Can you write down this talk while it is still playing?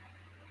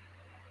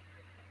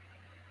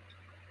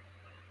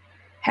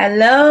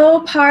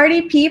Hello,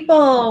 party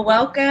people.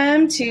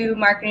 Welcome to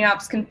Marketing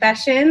Ops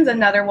Confessions,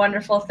 another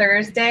wonderful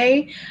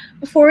Thursday.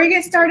 Before we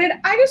get started,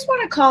 I just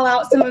want to call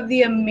out some of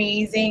the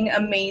amazing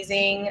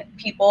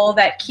people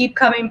that keep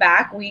coming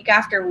back week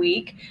after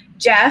week.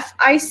 Jeff,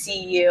 I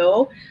see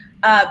you.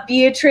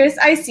 Beatrice,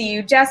 I see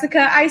you.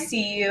 Jessica, I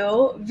see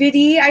you.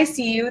 Vidi, I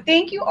see you.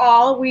 Thank you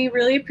all. We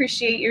really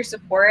appreciate your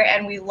support,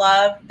 and we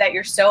love that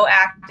you're so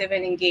active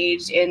and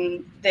engaged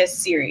in this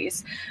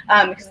series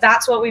because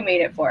that's what we made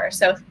it for.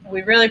 So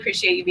we really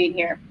appreciate you being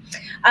here.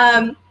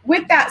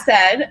 With that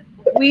said,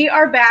 we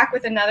are back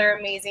with another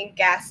amazing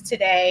guest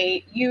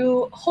today.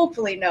 You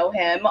hopefully know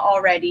him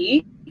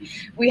already.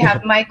 We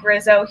have Mike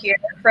Rizzo here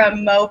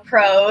from Mo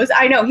Pros.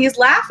 I know he's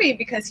laughing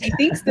because he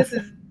thinks this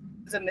is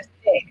a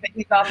mistake that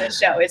he's on this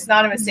show. It's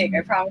not a mistake,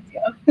 I promise you.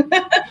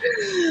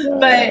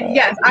 But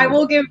yes, I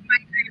will give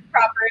Mike a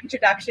proper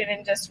introduction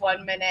in just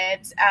 1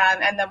 minute,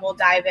 and then we'll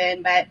dive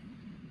in. But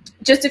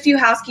just a few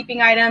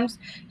housekeeping items.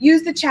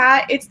 Use the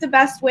chat. It's the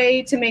best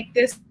way to make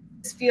this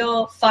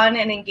feel fun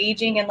and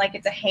engaging and like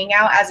it's a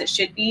hangout as it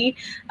should be.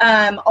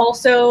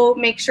 Also,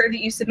 make sure that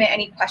you submit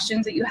any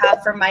questions that you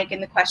have for Mike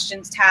in the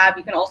questions tab.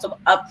 You can also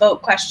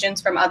upvote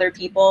questions from other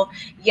people.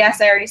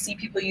 Yes, I already see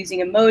people using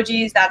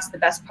emojis. That's the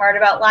best part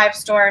about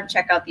Livestorm.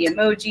 Check out the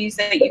emojis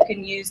that you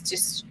can use to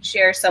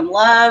share some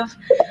love.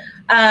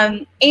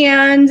 And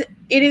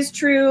it is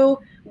true,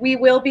 we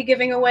will be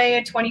giving away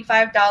a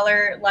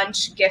 $25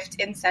 lunch gift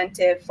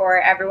incentive for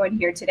everyone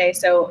here today.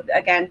 So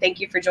again, thank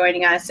you for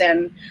joining us,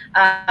 and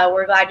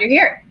we're glad you're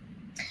here.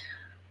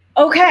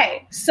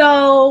 Okay,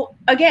 so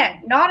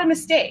again, not a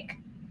mistake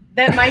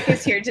that Mike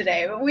is here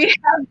today. We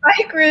have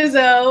Mike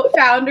Rizzo,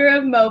 founder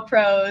of Mo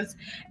Pros.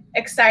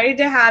 Excited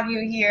to have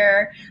you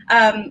here,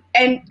 and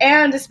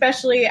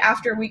especially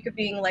after a week of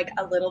being like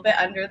a little bit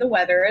under the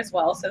weather as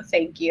well. So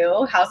thank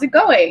you. How's it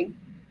going?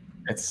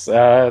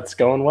 It's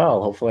going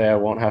well. Hopefully I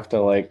won't have to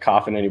like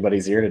cough in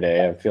anybody's ear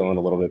today. I'm feeling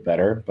a little bit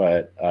better,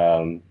 but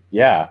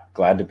yeah,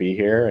 glad to be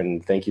here,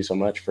 and thank you so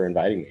much for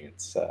inviting me.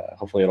 It's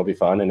hopefully it'll be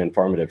fun and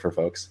informative for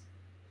folks.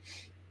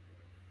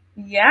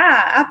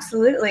 Yeah,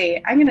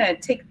 absolutely. I'm gonna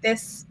take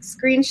this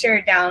screen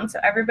share down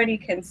so everybody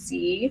can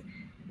see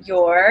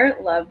your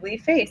lovely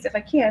face if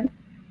I can.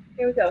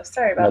 Here we go.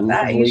 Sorry about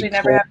that. I usually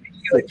never have to do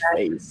with that.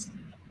 Face.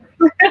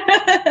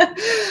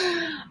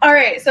 All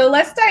right, so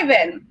let's dive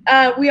in.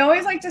 We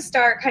always like to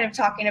start kind of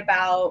talking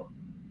about,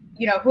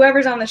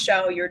 whoever's on the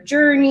show, your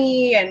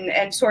journey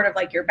and sort of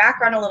like your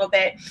background a little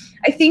bit.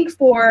 I think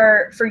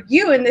for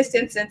you in this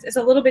instance, it's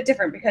a little bit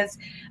different because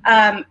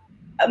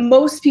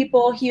most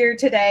people here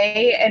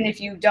today, and if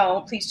you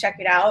don't, please check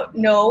it out,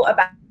 know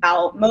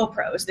about Mo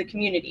Pros, the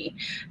community.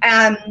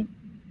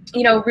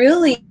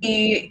 Really,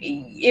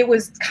 it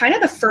was kind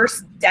of the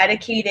first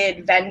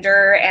dedicated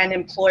vendor and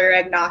employer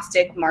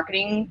agnostic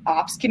marketing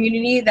ops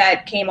community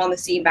that came on the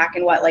scene back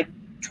in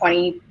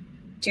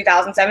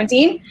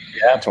 2017?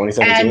 Yeah,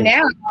 2017.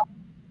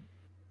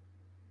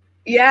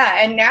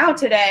 And now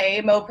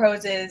today, Mo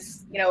Pros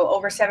is,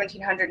 over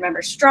 1,700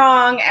 members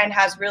strong and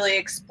has really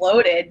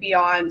exploded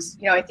beyond,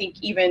 I think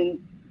even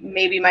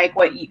maybe Mike,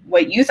 what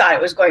you thought it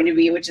was going to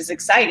be, which is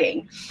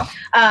exciting.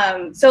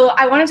 So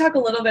I want to talk a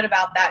little bit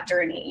about that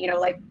journey.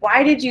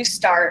 Why did you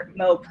start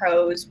Mo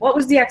Pros? What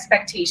was the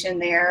expectation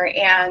there?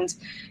 And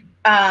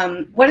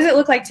what does it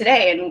look like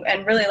today?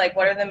 And really,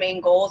 what are the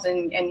main goals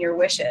and your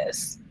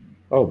wishes?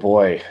 Oh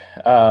boy.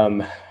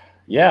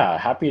 Yeah,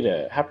 happy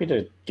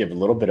to give a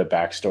little bit of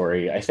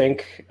backstory. I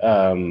think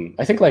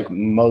like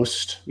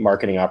most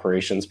marketing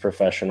operations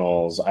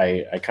professionals,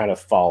 I kind of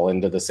fall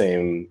into the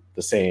same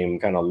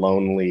kind of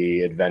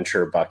lonely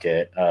adventure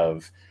bucket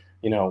of,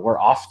 we're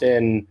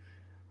often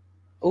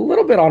a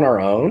little bit on our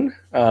own,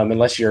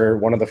 unless you're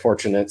one of the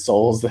fortunate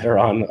souls that are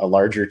on a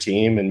larger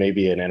team and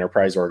maybe an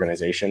enterprise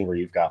organization where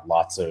you've got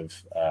lots of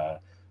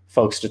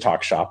folks to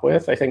talk shop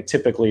with. I think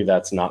typically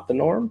that's not the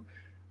norm.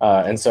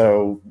 And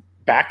so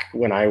back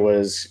when I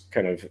was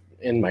kind of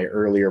in my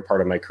earlier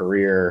part of my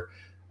career,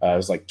 it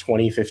was like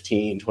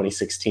 2015,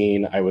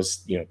 2016, I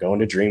was, going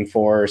to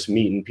Dreamforce,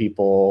 meeting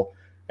people,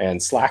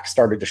 and Slack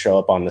started to show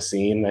up on the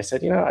scene. And I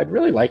said, I'd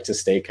really like to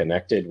stay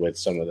connected with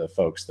some of the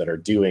folks that are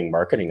doing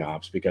marketing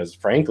ops, because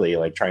frankly,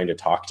 like trying to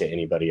talk to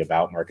anybody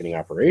about marketing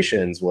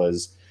operations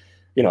was,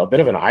 a bit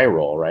of an eye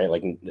roll, right?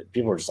 Like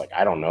people were just like,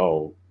 I don't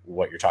know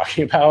what you're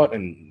talking about,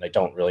 and I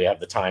don't really have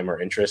the time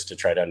or interest to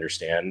try to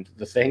understand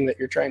the thing that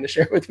you're trying to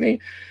share with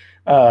me.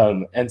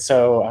 And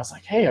so I was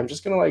like, hey, I'm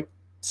just going to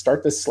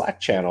start this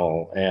Slack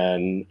channel.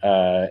 And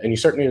you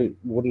certainly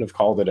wouldn't have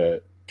called it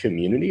a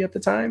community at the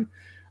time.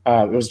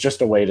 It was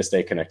just a way to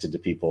stay connected to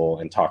people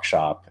and talk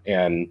shop,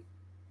 and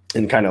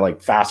kind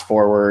of fast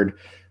forward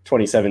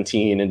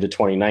 2017 into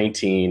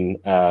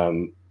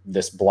 2019,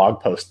 this blog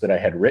post that I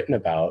had written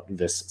about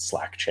this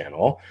Slack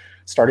channel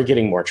started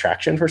getting more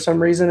traction for some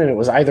reason. And it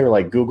was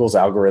either Google's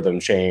algorithm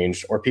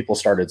changed, or people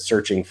started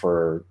searching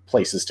for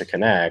places to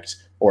connect,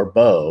 or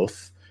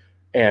both.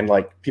 And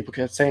people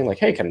kept saying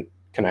hey, can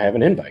I have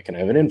an invite? Can I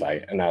have an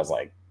invite? And I was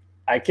like,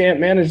 I can't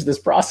manage this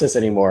process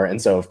anymore.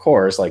 And so of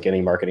course, like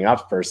any marketing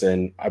ops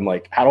person, I'm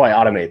like, how do I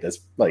automate this,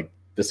 like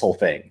this whole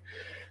thing?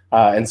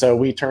 And so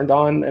we turned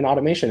on an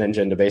automation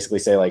engine to basically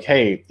say like,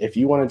 hey, if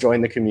you want to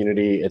join the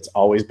community, it's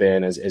always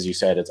been, as you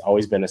said, it's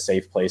always been a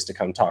safe place to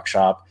come talk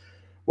shop,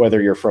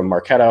 whether you're from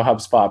Marketo,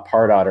 HubSpot,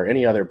 Pardot, or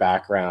any other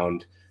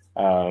background.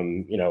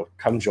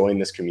 Come join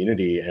this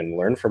community and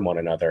learn from one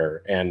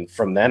another. And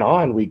from then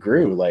on, we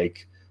grew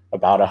like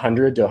about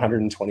 100 to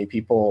 120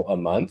 people a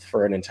month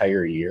for an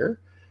entire year.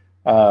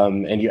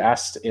 And you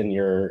asked in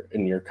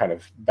your kind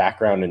of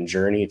background and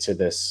journey to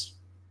this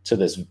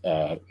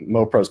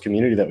MoPros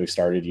community that we've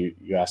started,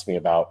 you asked me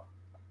about,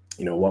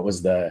 what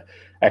was the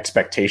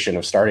expectation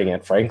of starting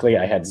it. Frankly,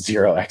 I had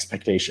zero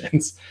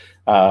expectations.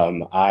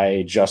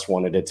 I just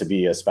wanted it to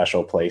be a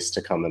special place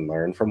to come and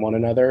learn from one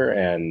another.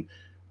 And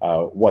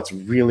what's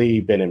really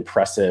been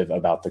impressive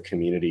about the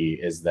community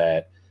is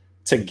that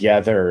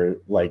together,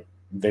 like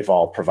they've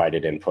all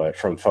provided input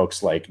from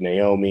folks like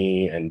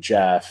Naomi and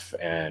Jeff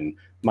and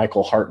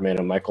Michael Hartman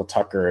and Michael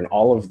Tucker and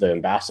all of the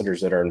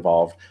ambassadors that are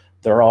involved.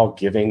 They're all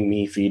giving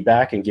me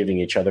feedback and giving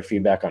each other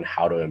feedback on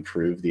how to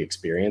improve the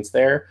experience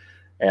there.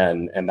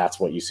 And that's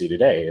what you see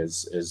today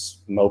is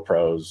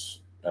MoPros,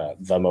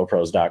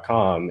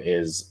 themopros.com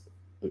is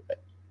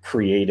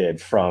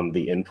created from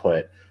the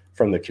input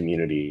from the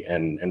community.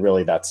 And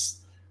really that's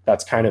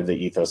kind of the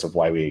ethos of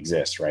why we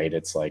exist, right?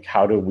 It's like,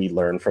 how do we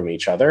learn from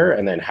each other?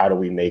 And then how do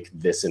we make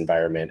this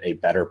environment a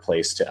better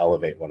place to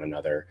elevate one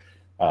another?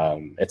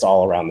 It's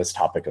all around this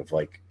topic of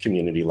like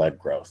community-led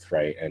growth,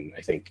 right? And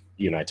I think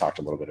you and I talked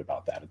a little bit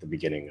about that at the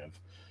beginning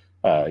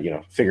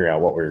of, figuring out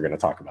what we were going to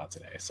talk about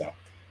today. So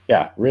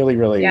yeah,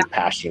 really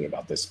passionate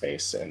about this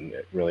space and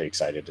really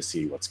excited to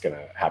see what's going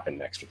to happen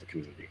next with the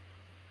community.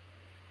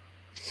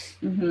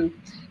 Mm-hmm.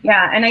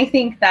 Yeah. And I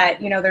think that,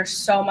 there's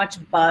so much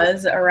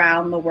buzz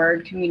around the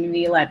word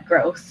community-led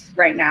growth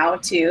right now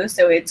too.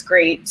 So it's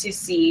great to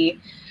see,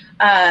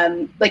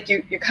 like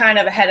you're kind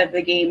of ahead of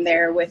the game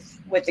there with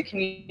the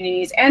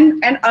communities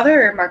and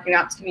other marketing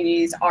ops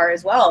communities are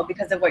as well,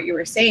 because of what you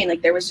were saying.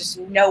 Like there was just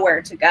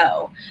nowhere to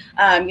go.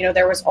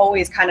 There was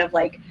always kind of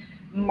like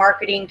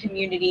marketing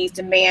communities,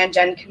 demand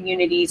gen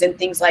communities and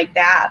things like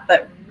that,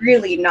 but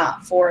really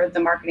not for the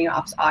marketing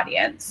ops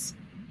audience.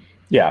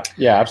 Yeah,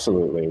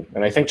 absolutely.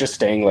 And I think just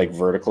staying like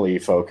vertically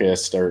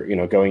focused or,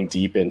 going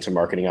deep into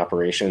marketing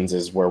operations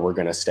is where we're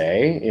going to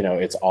stay.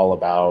 It's all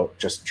about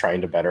just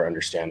trying to better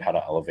understand how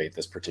to elevate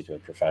this particular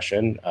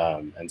profession.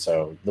 And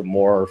so the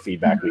more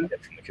feedback we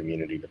get from the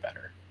community, the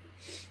better.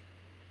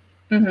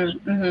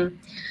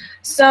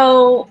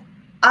 So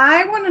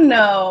I want to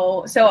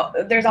know, so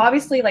there's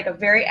obviously like a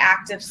very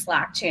active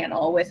Slack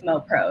channel with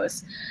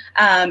MoPros,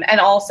 and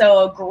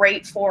also a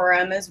great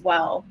forum as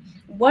well.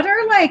 What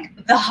are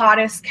like the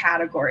hottest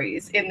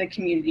categories in the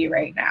community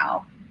right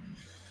now?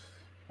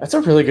 That's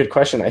a really good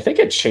question. I think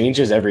it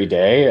changes every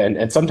day.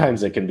 And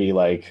sometimes it can be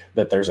like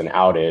that there's an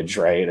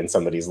outage, right? And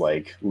somebody's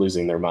like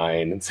losing their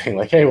mind and saying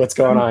like, hey, what's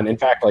going on? In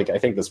fact, like I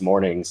think this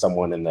morning,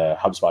 someone in the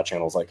HubSpot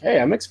channel is like, hey,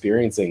 I'm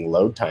experiencing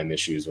load time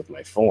issues with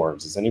my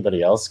forms. Is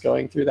anybody else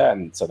going through that?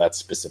 And so that's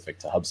specific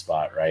to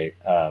HubSpot, right?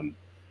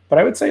 But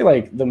I would say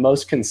like the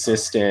most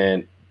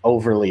consistent,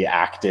 overly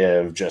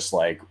active, just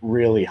like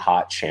really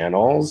hot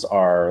channels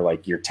are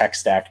like your tech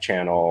stack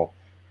channel.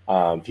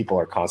 People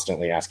are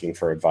constantly asking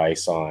for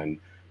advice on,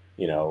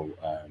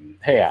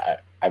 hey,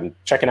 I'm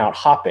checking out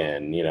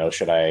Hopin,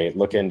 should I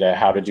look into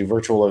how to do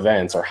virtual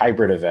events or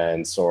hybrid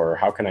events, or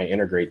how can I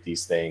integrate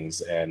these things?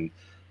 And,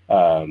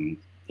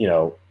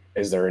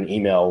 is there an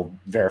email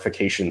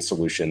verification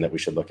solution that we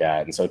should look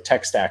at? And so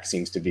tech stack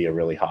seems to be a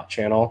really hot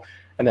channel.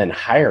 And then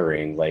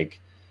hiring, like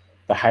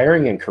the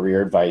hiring and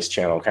career advice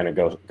channel kind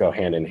of go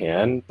hand in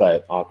hand.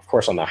 But of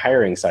course, on the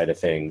hiring side of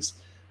things,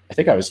 I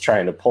think I was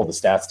trying to pull the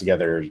stats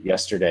together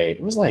yesterday.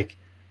 It was like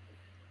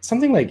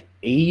something like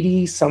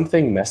 80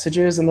 something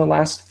messages in the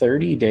last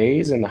 30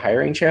 days in the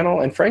hiring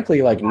channel. And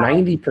frankly, like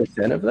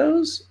 90% of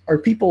those are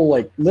people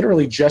like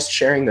literally just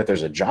sharing that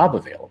there's a job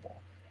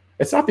available.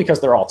 It's not because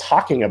they're all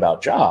talking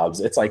about jobs.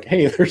 It's like,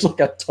 hey, there's like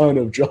a ton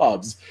of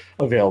jobs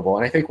available.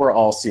 And I think we're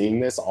all seeing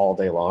this all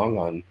day long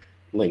on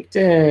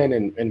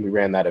LinkedIn, and we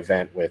ran that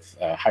event with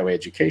Highway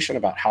Education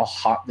about how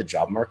hot the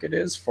job market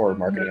is for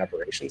marketing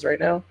operations right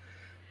now.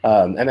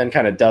 And then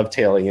kind of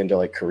dovetailing into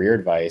like career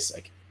advice,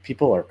 like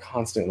people are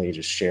constantly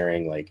just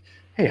sharing like,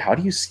 hey, how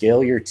do you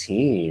scale your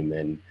team?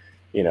 And,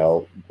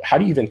 how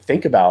do you even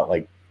think about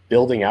like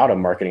building out a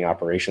marketing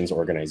operations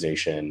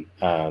organization?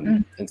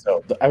 And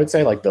so I would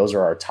say like those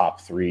are our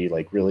top three,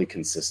 like really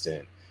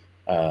consistent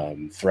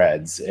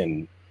threads.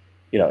 And,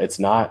 it's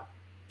not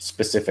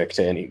specific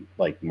to any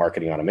like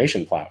marketing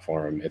automation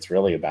platform. It's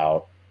really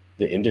about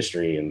the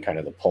industry and kind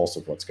of the pulse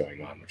of what's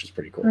going on, which is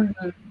pretty cool.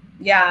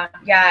 Yeah.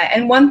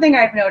 And one thing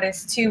I've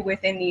noticed too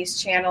within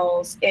these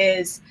channels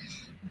is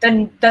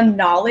the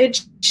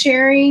knowledge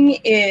sharing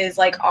is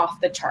like off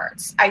the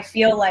charts. I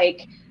feel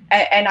like,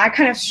 and I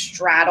kind of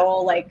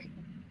straddle like,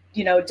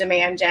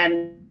 demand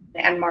gen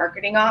and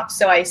marketing ops.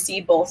 So I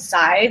see both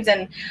sides,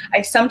 and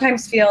I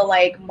sometimes feel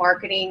like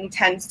marketing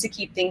tends to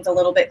keep things a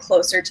little bit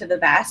closer to the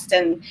vest.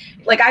 And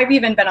like, I've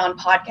even been on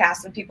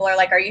podcasts and people are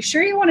like, are you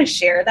sure you want to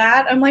share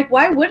that? I'm like,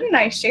 why wouldn't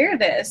I share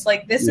this?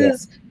 Like, this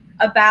is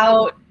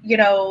about,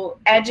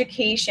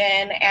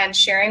 education and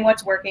sharing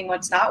what's working,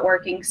 what's not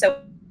working, so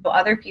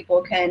other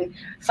people can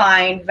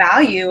find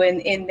value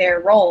in their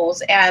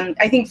roles. And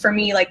I think for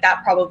me, like,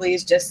 that probably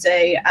is just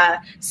a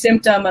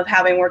symptom of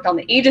having worked on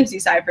the agency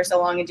side for so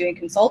long and doing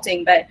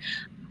consulting. But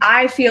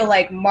I feel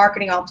like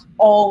marketing ops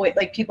always,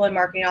 like, people in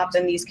marketing ops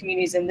in these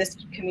communities, in this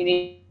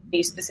community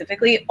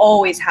specifically,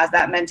 always has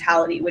that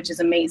mentality, which is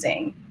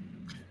amazing.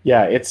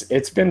 Yeah,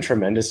 it's been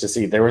tremendous to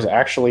see. There was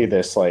actually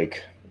this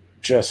like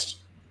just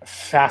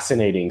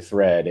fascinating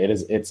thread.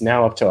 It's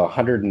now up to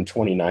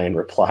 129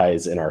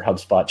 replies in our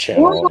HubSpot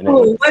channel.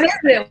 Whoa, what is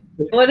it?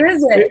 What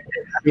is it?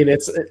 I mean,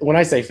 it's, when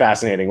I say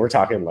fascinating, we're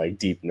talking like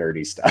deep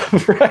nerdy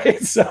stuff,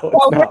 right? So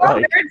we're all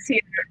nerds here.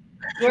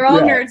 We're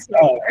all nerds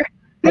here.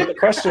 But the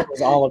question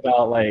was all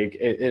about like,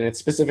 and it's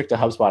specific to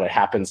HubSpot. It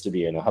happens to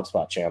be in a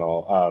HubSpot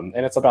channel,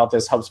 and it's about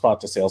this HubSpot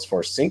to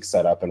Salesforce sync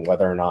setup and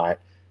whether or not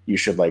you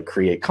should like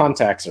create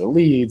contacts or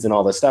leads and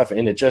all this stuff.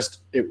 And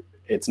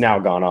it's now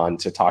gone on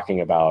to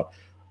talking about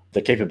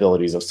the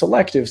capabilities of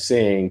selective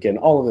sync and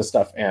all of this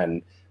stuff,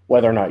 and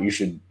whether or not you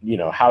should,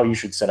 how you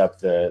should set up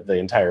the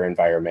entire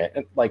environment.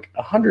 And like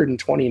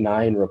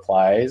 129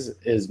 replies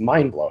is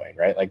mind blowing,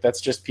 right? Like,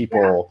 that's just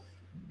people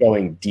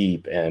going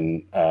deep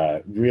and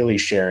really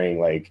sharing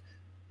like,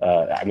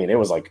 I mean, it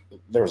was like,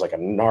 there was like a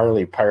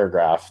gnarly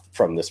paragraph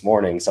from this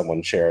morning.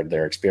 Someone shared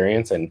their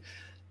experience, and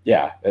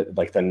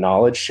like the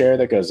knowledge share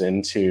that goes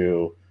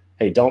into,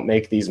 hey, don't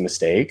make these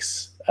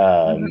mistakes.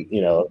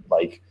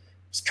 Like,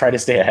 try to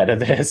stay ahead of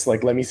this.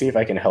 Like, let me see if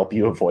I can help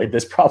you avoid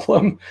this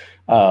problem.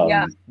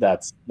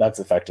 That's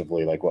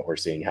effectively like what we're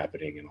seeing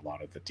happening in a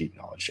lot of the deep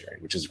knowledge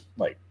sharing, which is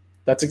like,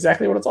 that's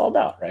exactly what it's all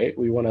about, right?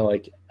 We want to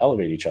like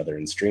elevate each other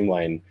and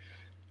streamline.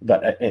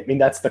 But I mean,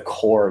 that's the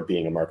core of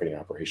being a marketing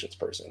operations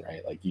person,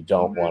 right? Like, you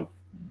don't want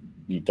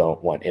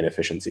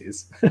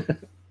inefficiencies.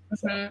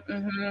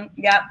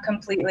 Yeah,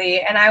 completely.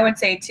 And I would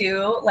say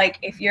too, like,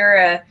 if you're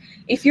a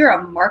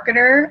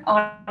marketer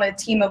on a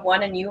team of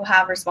one and you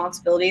have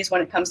responsibilities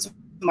when it comes to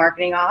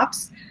marketing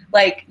ops,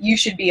 like, you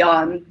should be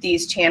on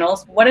these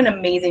channels. What an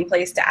amazing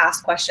place to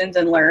ask questions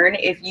and learn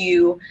if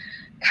you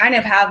kind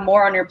of have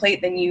more on your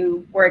plate than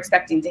you were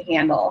expecting to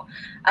handle.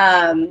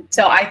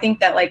 So I think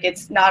that like,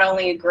 it's not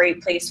only a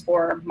great place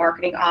for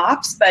marketing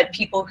ops, but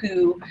people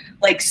who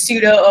like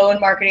pseudo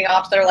own marketing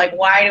ops, they're like,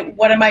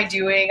 what am I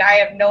doing? I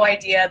have no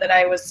idea that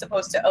I was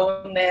supposed to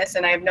own this,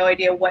 and I have no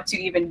idea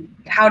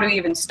how to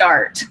even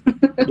start.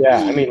 Yeah,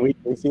 I mean, we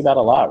see that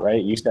a lot,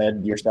 right? You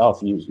said yourself,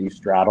 you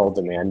straddle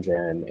demand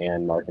gen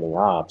and marketing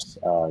ops,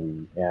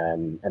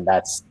 and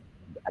that's,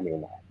 I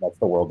mean, that's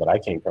the world that I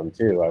came from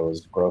too. I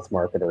was growth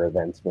marketer,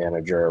 events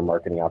manager,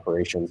 marketing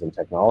operations, and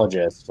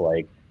technologist.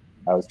 Like,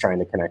 I was trying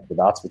to connect the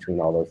dots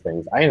between all those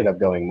things. I ended up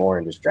going more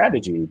into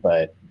strategy,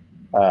 but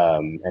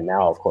and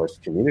now, of course,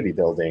 community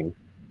building.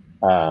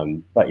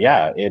 But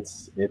yeah,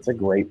 it's a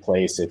great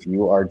place if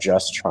you are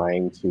just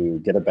trying to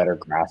get a better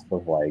grasp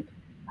of like,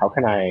 how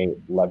can I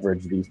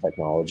leverage these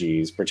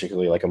technologies,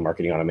 particularly like a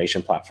marketing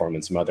automation platform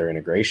and some other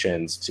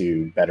integrations,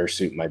 to better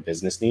suit my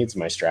business needs,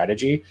 my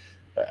strategy.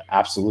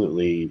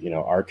 Absolutely,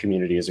 our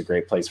community is a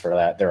great place for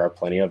that. There are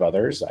plenty of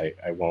others. I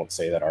won't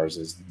say that ours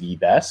is the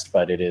best,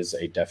 but it is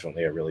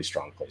definitely a really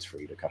strong place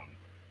for you to come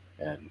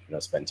and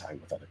spend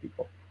time with other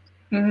people.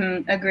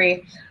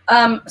 Agree.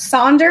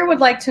 Sonder would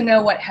like to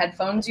know what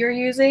headphones you're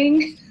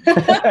using. These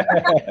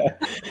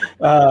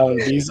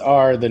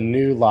are the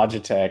new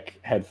Logitech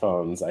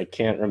headphones. I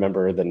can't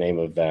remember the name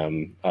of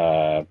them,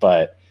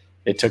 but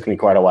it took me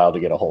quite a while to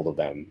get a hold of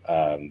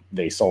them.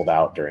 They sold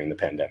out during the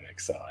pandemic,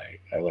 so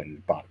I went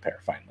and bought a pair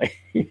finally.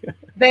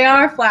 They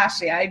are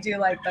flashy. I do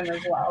like them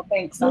as well.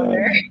 Thanks,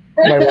 Sonder.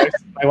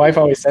 My wife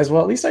always says,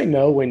 well, at least I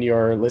know when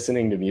you're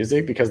listening to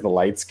music, because the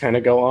lights kind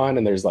of go on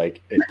and there's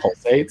like, it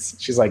pulsates.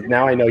 She's like,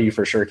 now I know you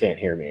for sure can't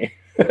hear me.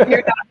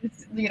 You're not,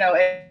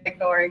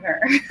 ignoring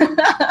her.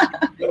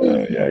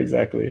 Yeah,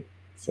 exactly.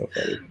 So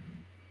funny.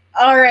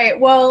 All right.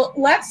 Well,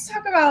 let's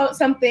talk about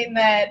something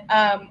that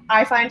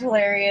I find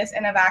hilarious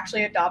and have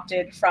actually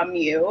adopted from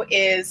you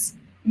is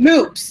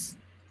moops.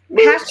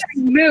 Hashtag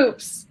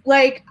moops.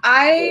 Like,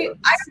 I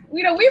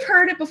we've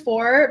heard it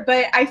before,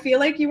 but I feel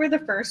like you were the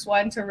first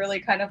one to really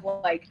kind of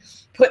like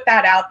put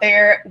that out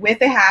there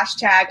with a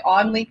hashtag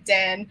on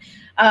LinkedIn.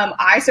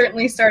 I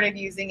certainly started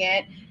using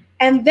it.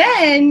 And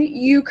then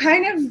you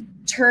kind of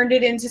turned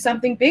it into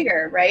something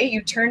bigger, right?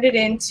 You turned it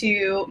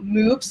into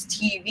Moops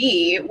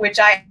TV, which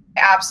I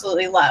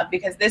absolutely love,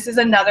 because this is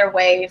another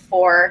way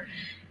for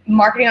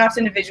marketing ops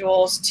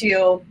individuals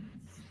to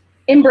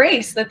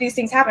embrace that these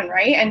things happen,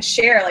 right? And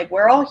share, like,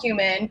 we're all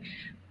human.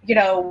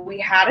 we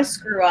had a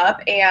screw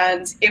up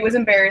and it was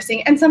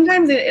embarrassing. And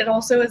sometimes it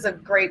also is a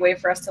great way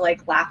for us to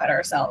like laugh at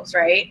ourselves,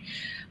 right?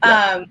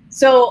 Yeah.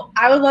 So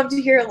I would love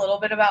to hear a little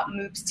bit about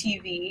Moops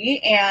TV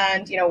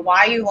and,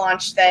 why you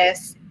launched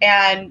this.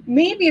 And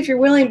maybe if you're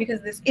willing, because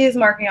this is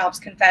Marketing Ops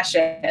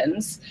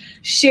Confessions,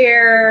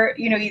 share,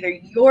 either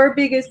your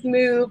biggest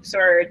moops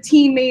or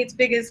teammates'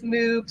 biggest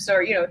moops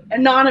or,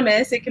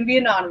 anonymous. It can be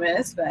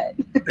anonymous, but.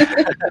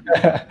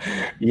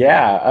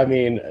 Yeah, I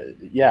mean,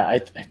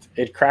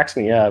 it cracks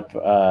me up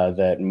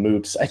that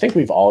moops, I think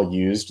we've all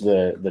used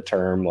the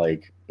term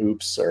like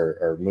oops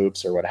or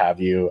moops or what have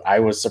you. I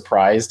was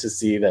surprised to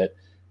see that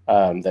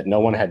that no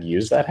one had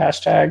used that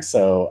hashtag.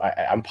 So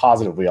I'm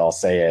positive we all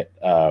say it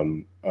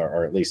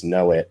or at least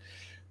know it.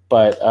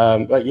 But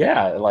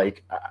yeah,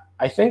 like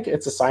I think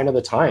it's a sign of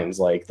the times.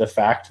 Like the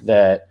fact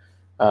that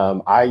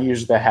I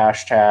used the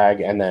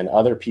hashtag and then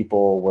other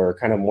people were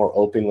kind of more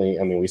openly.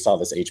 I mean, we saw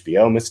this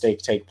HBO mistake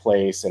take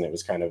place and it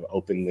was kind of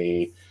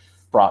openly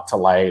brought to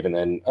light and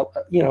then,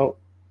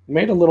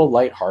 made a little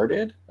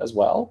lighthearted as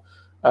well.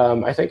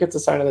 I think it's a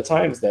sign of the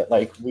times that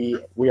like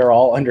we are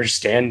all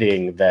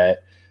understanding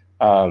that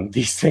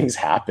these things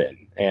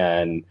happen.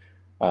 And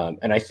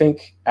I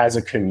think as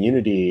a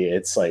community,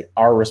 it's like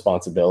our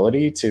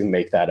responsibility to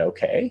make that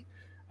okay.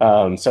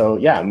 So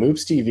yeah,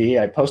 Moops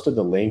TV, I posted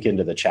the link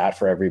into the chat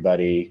for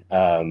everybody.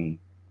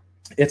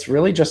 It's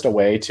really just a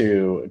way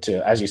to,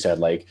 as you said,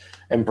 like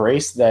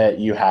embrace that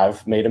you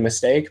have made a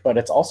mistake, but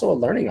it's also a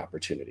learning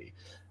opportunity.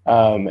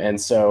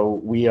 And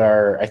so we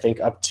are, I think,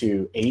 up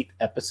to 8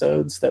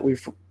 episodes that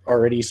we've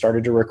already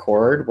started to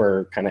record.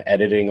 We're kind of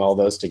editing all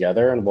those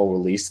together and we'll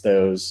release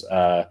those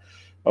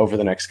over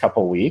the next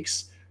couple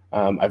weeks.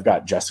 I've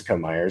got Jessica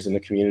Myers in the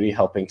community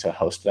helping to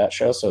host that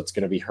show. So it's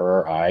going to be her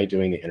or I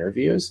doing the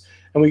interviews.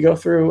 And we go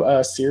through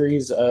a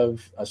series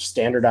of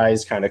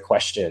standardized kind of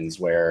questions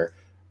where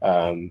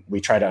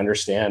we try to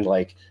understand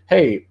like,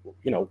 hey,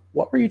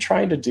 what were you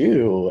trying to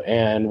do?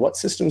 And what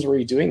systems were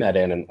you doing that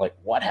in? And like,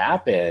 what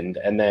happened?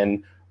 And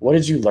then what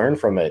did you learn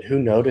from it? Who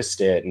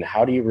noticed it? And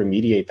how do you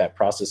remediate that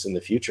process in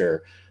the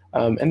future?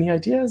 And the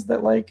idea is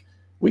that like,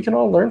 we can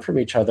all learn from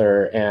each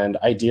other and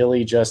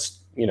ideally just,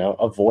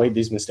 avoid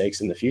these mistakes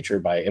in the future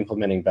by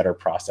implementing better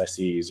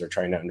processes or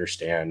trying to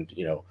understand,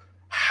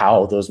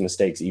 how those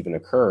mistakes even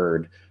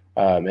occurred,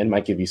 and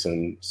might give you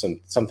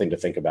something to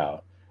think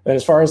about. And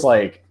as far as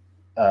like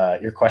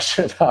your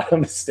question about a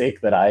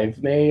mistake that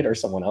I've made or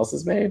someone else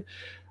has made,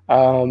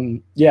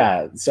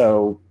 yeah.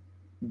 So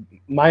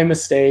my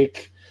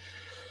mistake,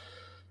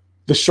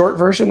 the short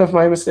version of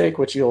my mistake,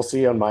 which you'll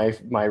see on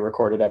my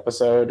recorded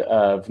episode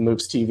of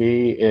Moops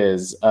TV,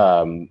 is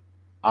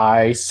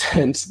I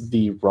sent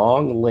the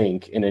wrong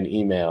link in an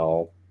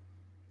email,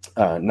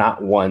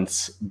 not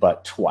once,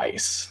 but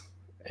twice.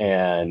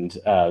 And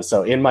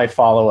so in my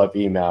follow-up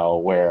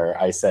email where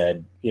I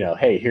said,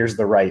 hey, here's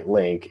the right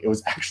link, it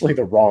was actually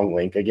the wrong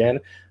link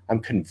again. I'm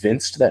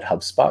convinced that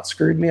HubSpot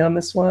screwed me on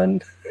this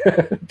one,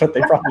 but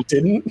they probably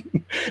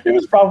didn't. It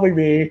was probably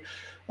me.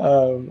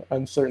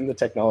 I'm certain the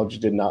technology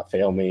did not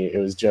fail me. It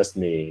was just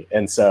me.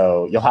 And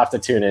so you'll have to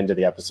tune into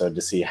the episode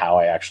to see how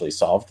I actually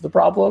solved the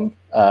problem.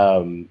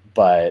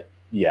 But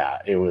yeah,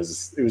 it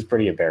was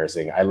pretty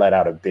embarrassing. I let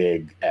out a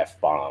big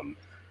F-bomb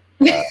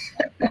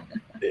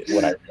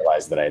when I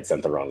realized that I had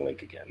sent the wrong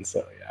link again.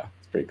 So yeah,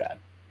 it's pretty bad.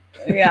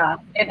 Yeah,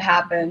 it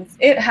happens.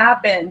 It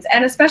happens.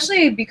 And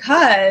especially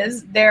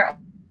because there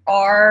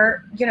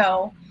are,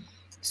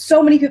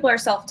 so many people are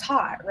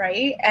self-taught,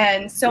 right?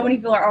 And so many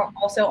people are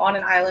also on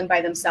an island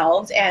by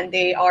themselves, and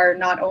they are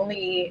not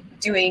only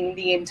doing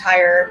the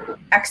entire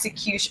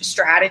execution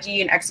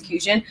strategy and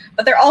execution,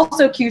 but they're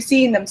also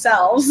QCing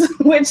themselves,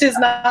 which is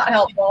not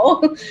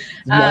helpful.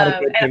 Not a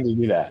good thing to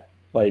do that.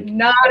 Like,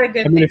 not a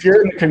good thing. I mean, if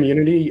you're in the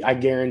community, I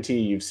guarantee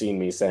you've seen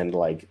me send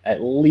like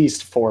at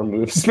least 4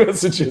 Moops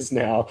messages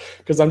now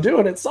because I'm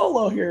doing it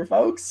solo here,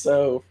 folks.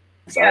 So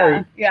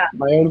sorry. Yeah.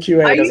 My own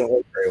QA doesn't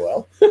work very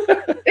well.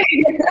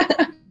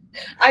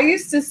 I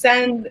used to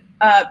send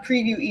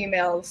preview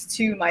emails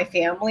to my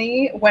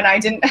family when I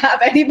didn't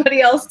have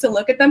anybody else to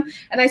look at them.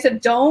 And I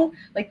said, don't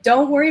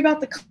worry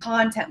about the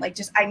content. Like,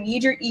 just, I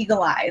need your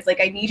eagle eyes. Like,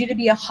 I need you to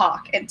be a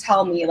hawk and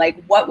tell me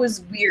like what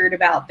was weird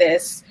about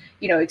this,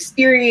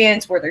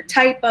 experience, were there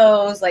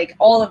typos, like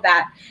all of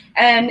that.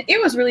 And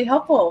it was really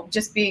helpful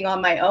just being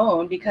on my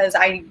own because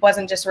I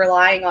wasn't just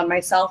relying on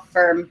myself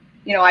for,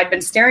 I'd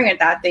been staring at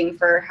that thing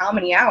for how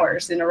many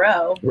hours in a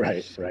row.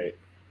 Right.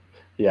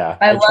 Yeah,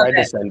 I tried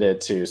to send it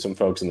to some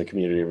folks in the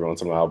community every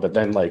once in a while, but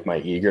then like my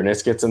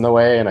eagerness gets in the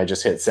way and I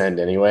just hit send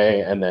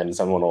anyway. And then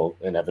someone will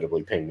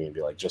inevitably ping me and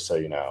be like, just so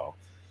you know,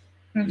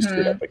 you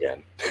screwed up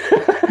again.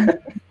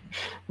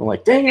 I'm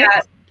like, dang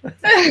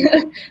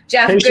it.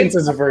 Jeff, patience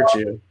is a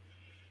virtue.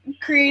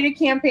 Create a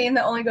campaign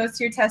that only goes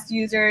to your test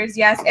users.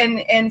 Yes.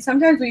 And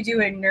sometimes we do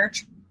in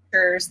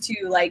nurtures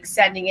to like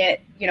sending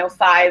it,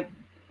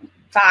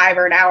 5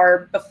 or an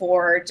hour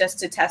before just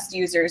to test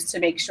users to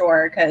make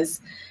sure,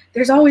 because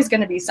there's always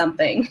going to be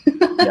something.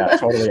 Yeah,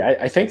 totally.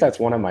 I think that's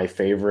one of my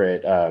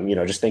favorite,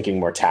 just thinking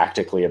more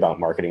tactically about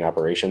marketing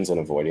operations and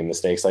avoiding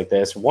mistakes like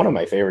this. One of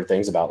my favorite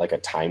things about like a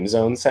time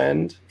zone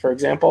send, for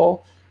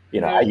example, we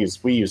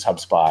use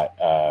HubSpot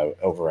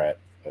over at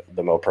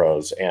the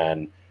MoPros,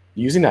 and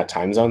using that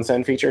time zone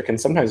send feature can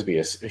sometimes be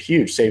a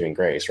huge saving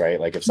grace, right?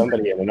 Like if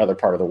somebody in another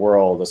part of the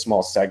world, a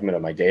small segment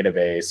of my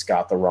database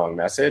got the wrong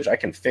message, I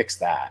can fix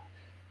that,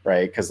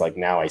 right? Because like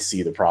now I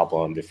see the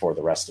problem before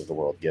the rest of the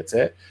world gets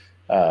it.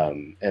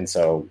 And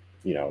so,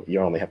 you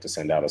only have to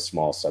send out a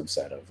small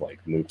subset of like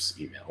MOOPs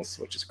emails,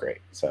 which is great.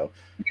 So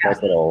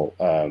nice little,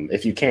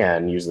 if you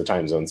can use the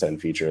time zone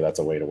send feature, that's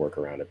a way to work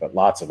around it, but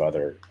lots of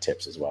other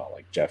tips as well.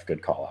 Like Jeff,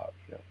 good call out,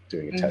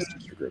 doing a test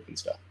user group and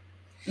stuff.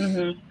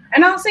 Mm-hmm.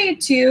 And I'll say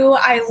too,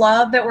 I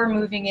love that we're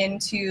moving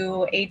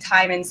into a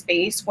time and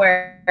space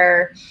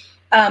where,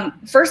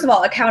 first of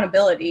all,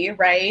 accountability,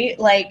 right?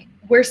 Like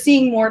we're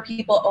seeing more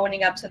people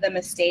owning up to the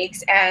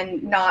mistakes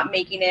and not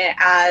making it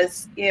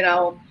as,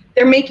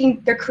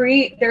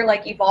 they're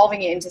like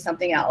evolving it into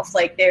something else.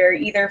 Like they're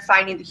either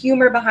finding the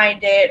humor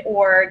behind it,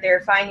 or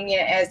they're finding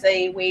it as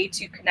a way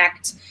to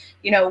connect,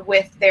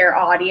 with their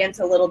audience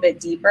a little bit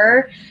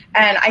deeper.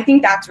 And I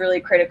think that's really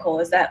critical,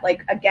 is that,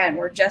 like, again,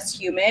 we're just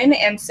human.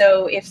 And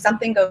so if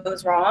something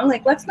goes wrong,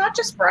 like, let's not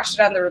just brush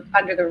it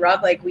under the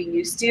rug like we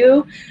used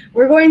to.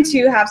 We're going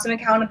to have some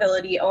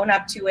accountability, own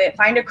up to it,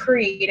 find a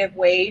creative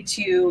way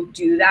to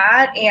do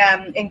that,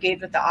 and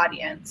engage with the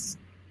audience.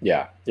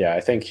 Yeah.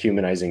 I think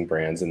humanizing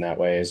brands in that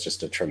way is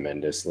just a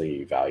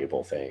tremendously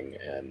valuable thing.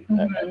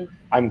 And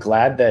I'm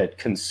glad that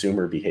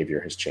consumer behavior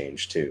has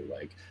changed too.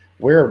 Like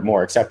we're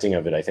more accepting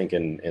of it, I think,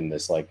 in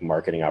this like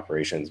marketing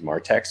operations,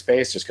 MarTech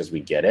space, just because we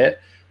get it.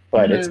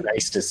 But it's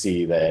nice to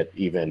see that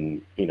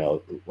even,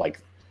 like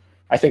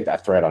I think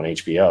that thread on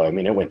HBO, I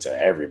mean, it went to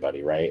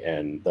everybody, right?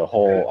 And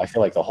I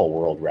feel like the whole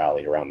world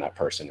rallied around that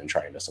person and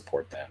trying to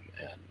support them.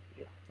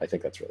 And I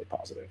think that's really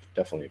positive.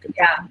 Definitely a good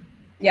thing.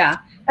 Yeah.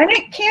 And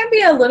it can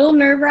be a little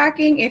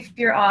nerve-wracking if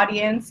your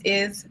audience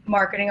is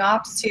marketing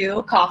ops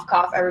too. Cough,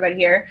 cough, everybody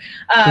here.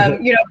 For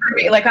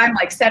me, like I'm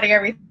like setting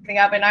everything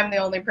up and I'm the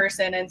only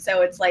person. And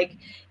so it's like,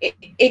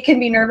 it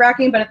can be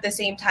nerve-wracking, but at the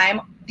same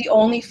time, the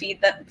only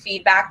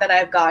feedback that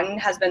I've gotten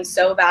has been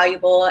so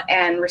valuable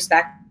and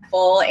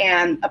respectful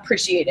and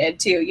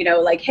appreciated too.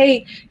 Like,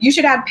 hey, you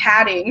should add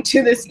padding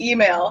to this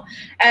email,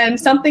 and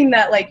something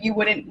that like you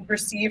wouldn't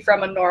receive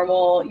from a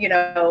normal,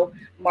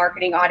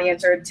 marketing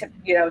audience or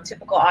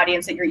typical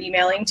audience that you're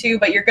emailing to,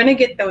 but you're going to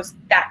get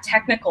that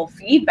technical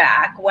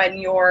feedback when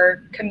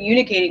you're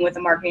communicating with a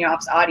marketing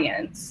ops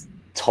audience.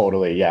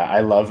 Totally. Yeah.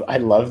 I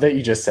love that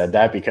you just said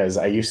that, because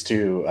I used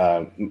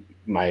to,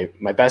 my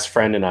best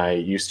friend and I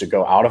used to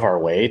go out of our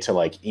way to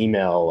like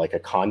email like a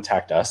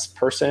contact us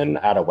person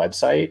at a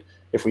website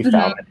if we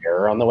found an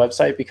error on the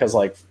website, because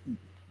like,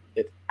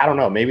 I don't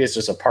know, maybe it's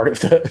just a part of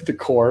the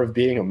core of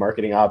being a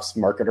marketing ops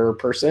marketer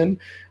person.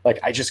 Like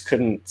I just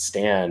couldn't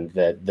stand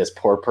that this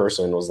poor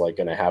person was like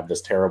going to have this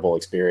terrible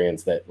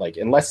experience that like,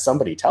 unless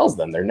somebody tells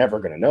them, they're never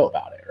going to know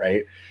about it.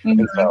 Right.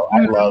 And so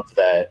I love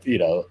that,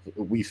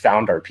 we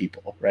found our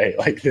people, right?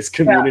 Like this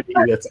community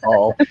that's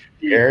all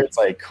here. It's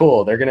like,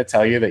 cool. They're going to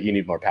tell you that you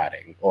need more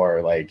padding,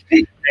 or like,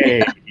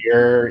 hey,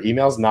 your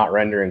email's not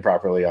rendering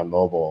properly on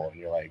mobile.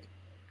 And you're like,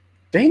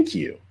 thank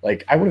you.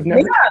 Like I would have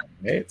never done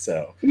it.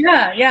 So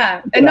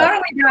yeah. And not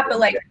only that, but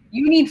like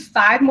you need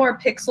 5 more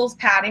pixels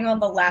padding on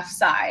the left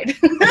side.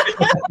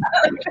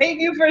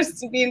 Thank you for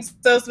being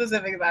so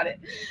specific about it.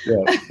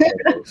 Yeah.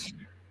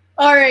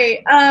 All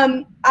right.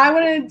 I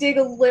want to dig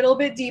a little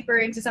bit deeper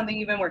into something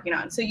you've been working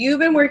on. So you've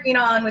been working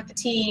on with the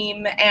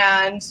team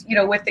and,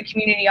 with the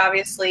community,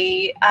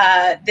 obviously,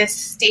 this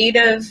state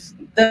of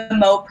the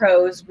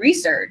MoPros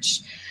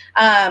research.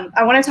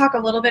 I want to talk a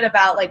little bit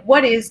about like,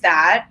 what is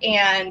that?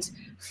 And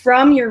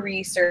from your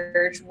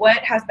research, what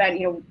has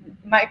been,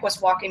 Mike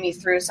was walking me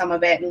through some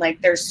of it, and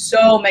like, there's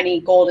so many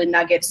golden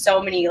nuggets,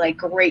 so many like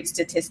great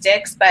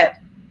statistics, but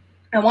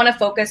I want to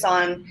focus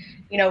on,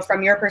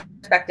 from your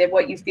perspective,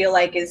 what you feel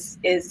like is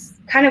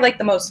kind of like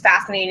the most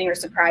fascinating or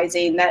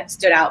surprising that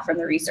stood out from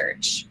the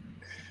research.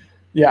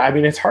 Yeah, I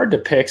mean, it's hard to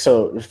pick.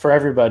 So for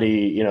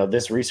everybody,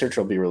 this research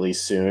will be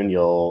released soon.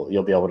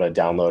 You'll be able to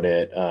download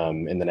it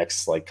in the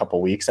next like couple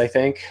weeks, I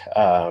think.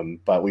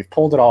 But we've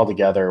pulled it all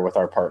together with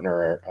our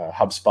partner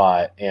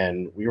HubSpot,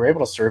 and we were able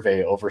to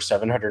survey over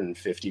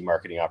 750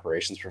 marketing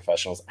operations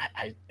professionals.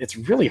 It's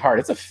really hard.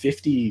 It's a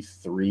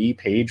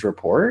 53-page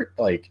report.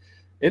 Like,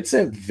 it's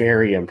a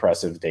very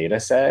impressive data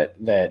set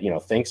that,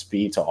 thanks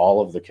be to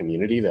all of the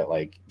community that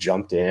like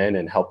jumped in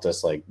and helped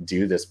us like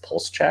do this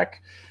pulse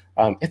check.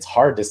 It's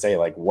hard to say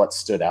like what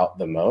stood out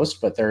the most,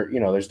 but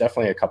there's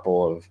definitely a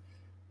couple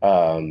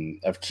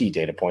of key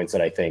data points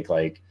that I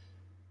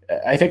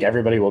think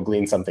everybody will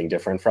glean something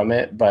different from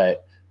it.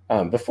 But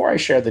before I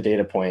share the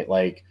data point,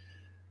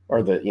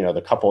 or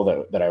the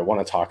couple that I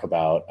want to talk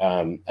about,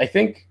 I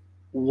think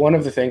one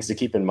of the things to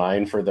keep in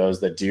mind for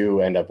those that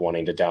do end up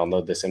wanting to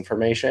download this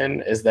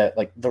information is that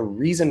like the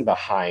reason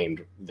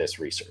behind this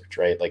research,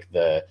 right? Like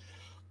the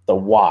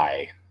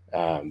why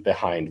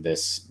behind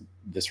this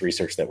this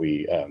research that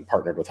we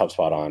partnered with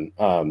HubSpot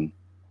on,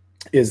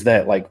 is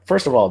that, like,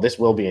 first of all, this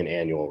will be an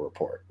annual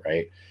report,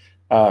 right?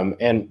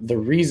 And the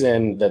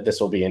reason that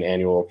this will be an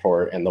annual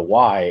report and the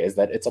why is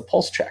that it's a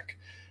pulse check.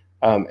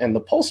 And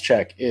the pulse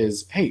check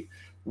is, hey,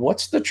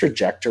 what's the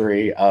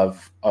trajectory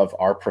of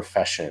our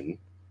profession?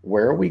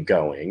 Where are we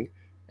going?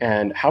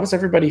 And how does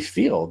everybody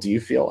feel? Do you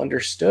feel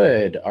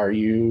understood? Are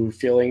you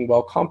feeling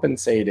well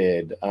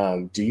compensated?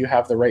 Do you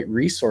have the right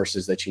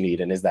resources that you need?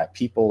 And is that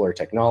people or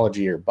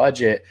technology or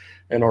budget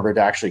in order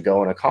to actually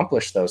go and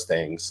accomplish those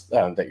things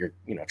that you're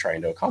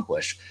trying to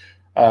accomplish?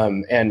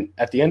 And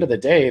at the end of the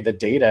day, the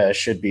data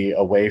should be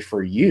a way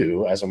for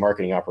you as a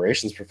marketing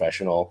operations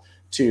professional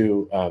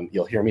to,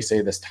 you'll hear me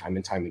say this time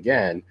and time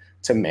again,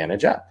 to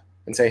manage up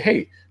and say,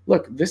 hey,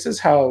 look, this is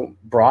how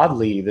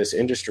broadly this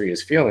industry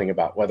is feeling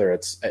about whether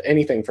it's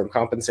anything from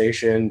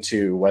compensation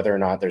to whether or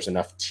not there's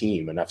enough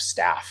team, enough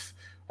staff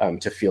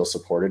to feel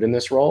supported in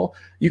this role.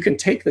 You can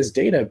take this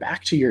data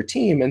back to your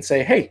team and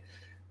say, hey,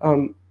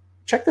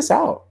 check this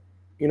out.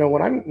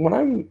 When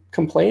I'm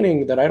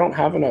complaining that I don't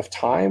have enough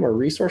time or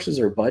resources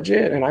or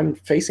budget and I'm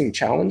facing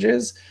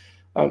challenges,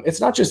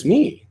 it's not just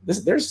me.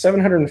 There's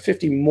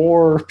 750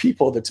 more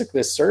people that took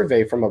this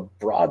survey from a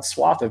broad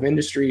swath of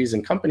industries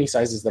and company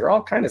sizes that are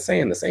all kind of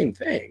saying the same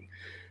thing.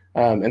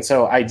 And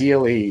so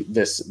ideally,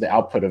 the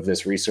output of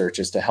this research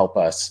is to help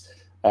us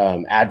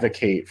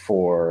advocate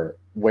for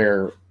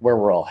where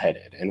we're all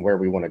headed and where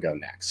we want to go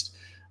next.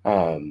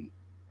 And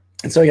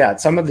so, yeah,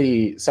 some of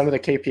the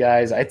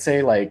KPIs, I'd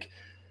say, like,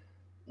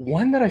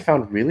 one that I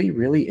found really,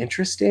 really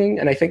interesting,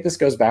 and I think this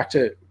goes back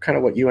to kind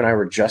of what you and I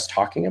were just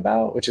talking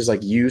about, which is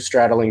like you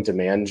straddling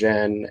demand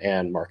gen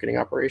and marketing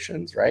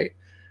operations, right?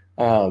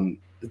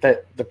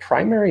 That the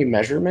primary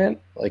measurement,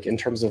 like in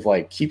terms of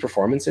like key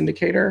performance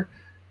indicator,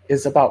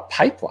 is about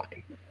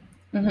pipeline.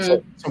 Mm-hmm.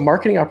 So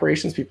marketing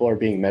operations people are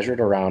being measured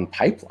around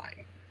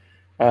pipeline.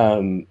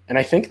 And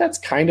I think that's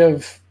kind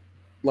of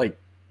like,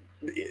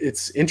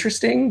 it's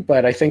interesting,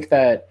 but I think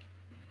that,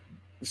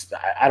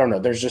 I don't know,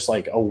 there's just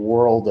like a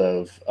world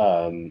of,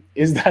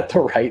 is that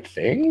the right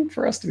thing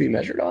for us to be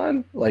measured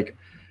on? Like,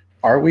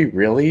 are we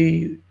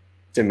really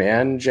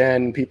demand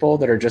gen people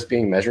that are just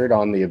being measured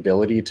on the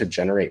ability to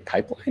generate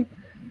pipeline?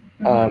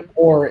 Mm-hmm.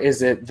 Or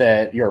is it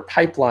that your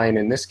pipeline,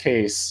 in this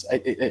case,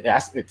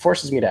 it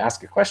forces me to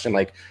ask a question,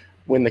 like,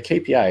 when the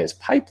KPI is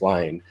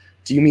pipeline,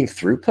 do you mean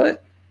throughput?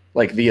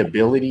 Like the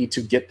ability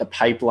to get the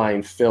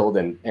pipeline filled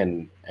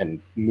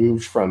and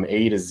moved from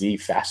A to Z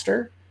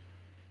faster?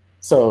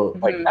 So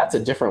like that's a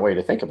different way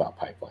to think about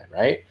pipeline,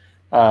 right?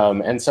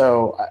 And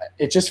so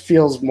it just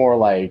feels more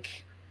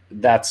like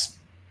that's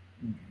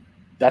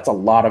a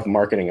lot of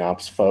marketing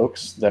ops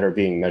folks that are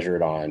being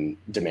measured on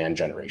demand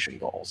generation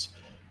goals,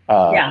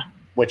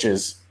 which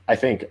is, I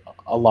think,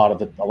 a lot of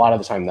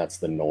the time that's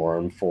the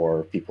norm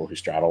for people who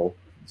straddle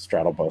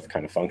both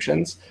kind of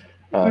functions.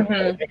 I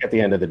think at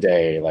the end of the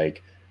day,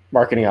 like,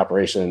 marketing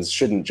operations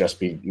shouldn't just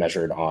be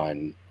measured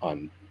on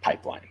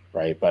pipeline,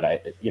 right?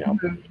 But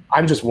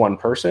I'm just one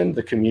person.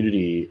 The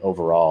community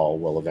overall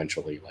will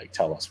eventually like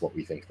tell us what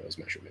we think those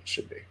measurements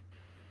should be.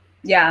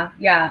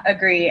 Yeah,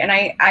 agree. And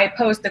I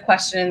posed the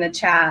question in the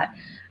chat,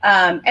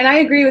 and I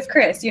agree with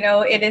Chris.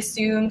 It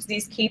assumes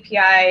these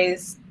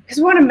KPIs, because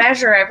we want to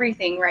measure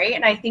everything, right?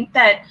 And I think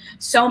that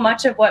so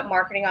much of what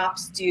marketing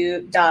ops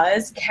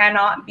does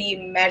cannot be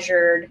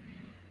measured,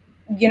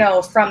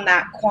 from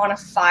that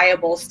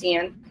quantifiable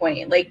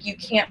standpoint. Like, you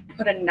can't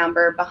put a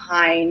number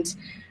behind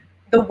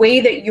the way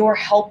that you're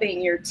helping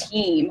your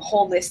team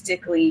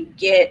holistically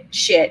get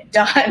shit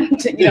done,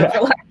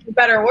 for lack of a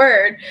better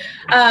word.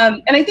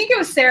 And I think it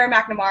was Sarah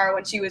McNamara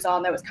when she was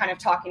on that was kind of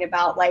talking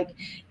about, like,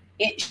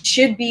 it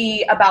should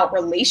be about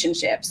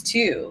relationships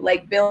too,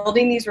 like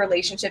building these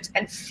relationships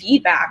and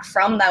feedback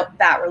from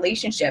that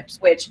relationships,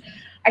 which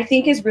I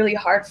think is really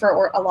hard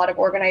for a lot of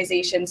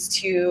organizations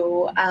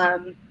to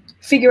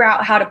figure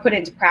out how to put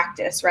into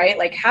practice, right?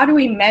 Like, how do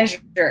we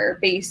measure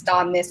based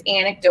on this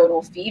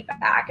anecdotal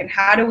feedback, and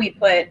how do we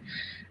put,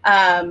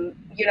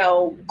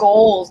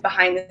 goals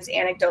behind this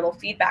anecdotal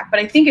feedback?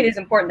 But I think it is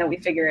important that we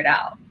figure it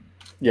out.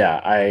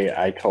 Yeah,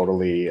 I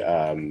totally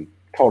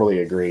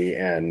agree.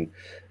 And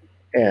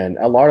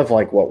a lot of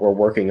like what we're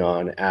working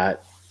on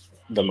at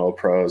the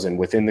MoPros and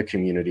within the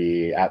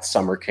community at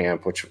summer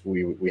camp, which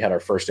we had our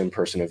first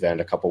in-person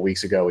event a couple of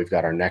weeks ago. We've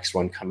got our next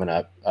one coming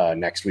up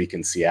next week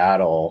in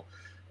Seattle.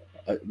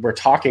 We're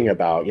talking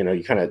about,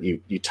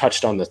 you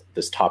touched on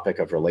this topic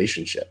of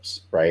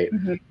relationships, right?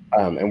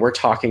 And we're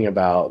talking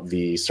about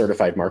the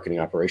certified marketing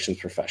operations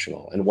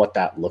professional and what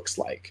that looks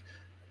like.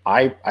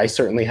 I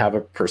certainly have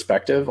a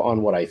perspective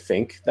on what I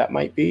think that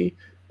might be,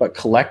 but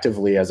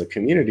collectively as a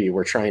community,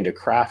 we're trying to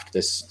craft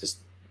this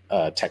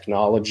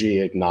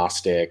technology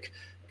agnostic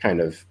kind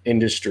of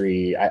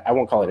industry. I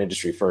won't call it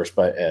industry first,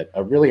 but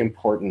a really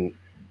important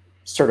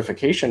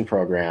certification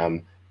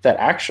program that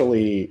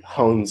actually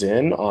hones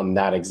in on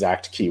that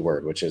exact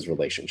keyword, which is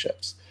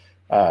relationships.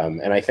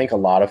 And I think a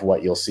lot of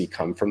what you'll see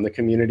come from the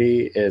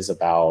community is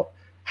about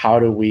how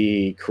do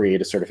we create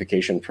a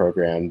certification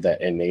program that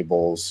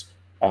enables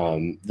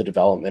the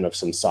development of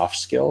some soft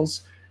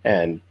skills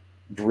and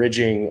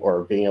bridging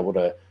or being able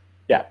to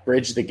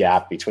bridge the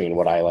gap between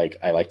what I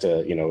like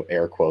to,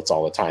 air quotes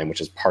all the time,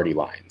 which is party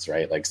lines,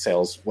 right? Like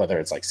sales, whether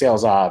it's like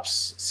sales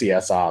ops,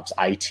 CS ops,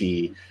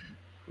 IT,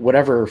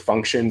 whatever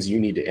functions you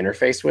need to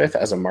interface with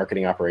as a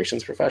marketing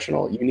operations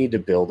professional, you need to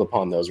build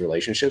upon those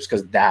relationships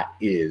because that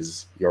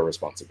is your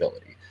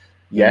responsibility.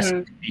 Yes,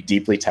 be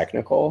deeply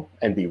technical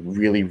and be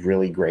really,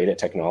 really great at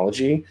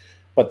technology,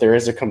 but there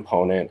is a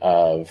component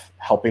of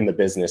helping the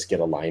business get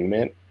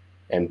alignment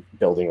and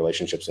building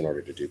relationships in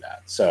order to do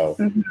that. So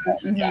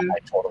I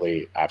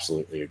totally,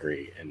 absolutely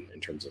agree in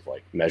terms of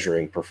like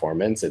measuring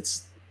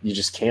performance. You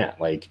just can't,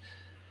 like,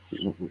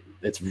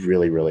 it's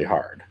really, really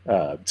hard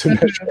to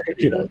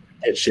measure,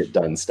 get shit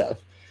done stuff.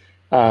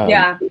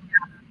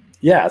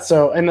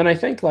 So, and then I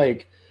think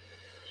like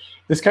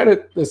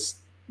this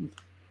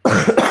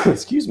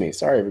excuse me,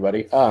 sorry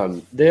everybody.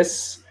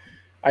 This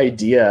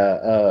idea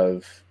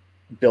of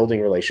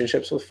building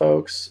relationships with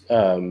folks,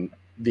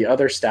 the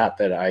other stat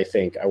that I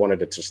think I wanted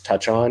to just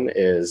touch on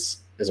is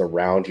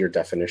around your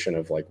definition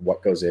of like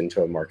what goes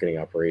into a marketing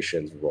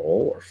operations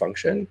role or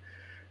function.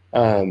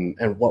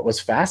 And what was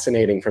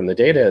fascinating from the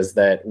data is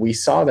that we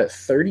saw that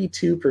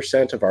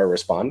 32% of our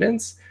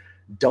respondents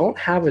don't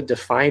have a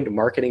defined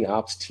marketing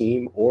ops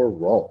team or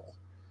role.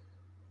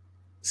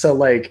 So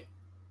like,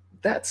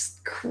 that's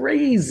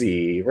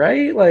crazy,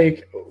 right?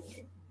 Like,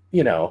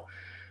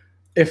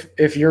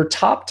 if your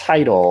top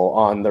title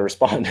on the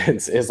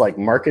respondents is like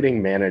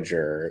marketing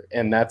manager,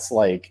 and that's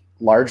like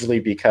largely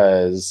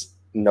because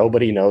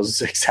nobody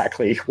knows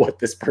exactly what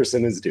this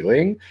person is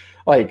doing,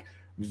 like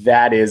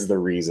that is the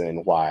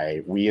reason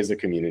why we as a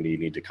community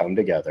need to come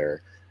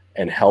together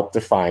and help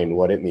define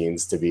what it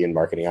means to be in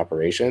marketing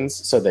operations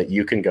so that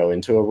you can go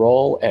into a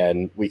role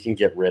and we can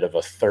get rid of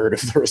a third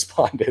of the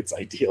respondents,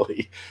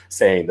 ideally,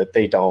 saying that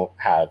they don't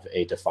have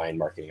a defined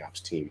marketing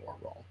ops team or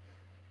role.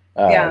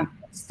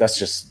 That's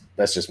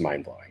just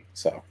mind-blowing.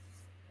 So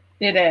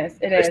it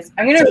is.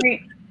 I'm going to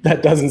read.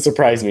 That doesn't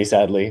surprise me,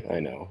 sadly. I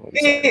know.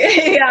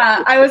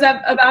 Yeah, I was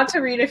about to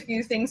read a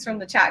few things from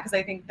the chat because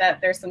I think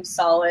that there's some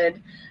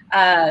solid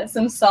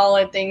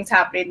things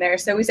happening there.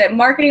 So we said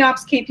marketing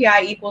ops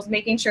KPI equals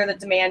making sure that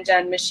demand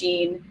gen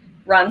machine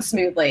runs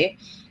smoothly.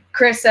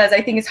 Chris says,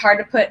 I think it's hard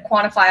to put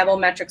quantifiable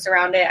metrics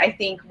around it. I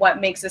think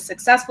what makes us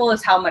successful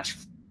is how much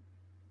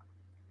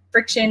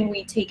friction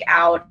we take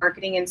out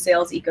marketing and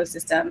sales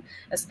ecosystem,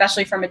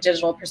 especially from a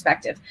digital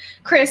perspective.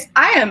 Chris,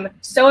 I am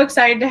so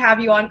excited to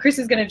have you on. Chris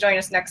is going to join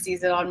us next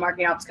season on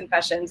Marketing Ops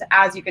Confessions.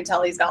 As you can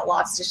tell, he's got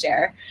lots to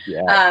share.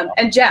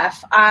 And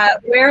Jeff,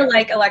 we're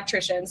like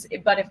electricians,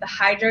 but if the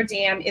hydro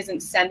dam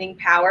isn't sending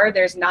power,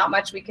 there's not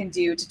much we can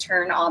do to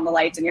turn on the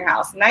lights in your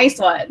house. Nice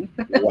one.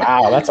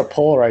 Wow, that's a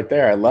poll right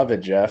there. I love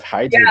it, Jeff.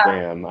 Hydro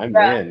dam. I'm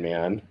in,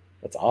 man.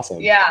 That's awesome.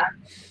 Yeah,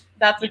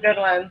 that's a good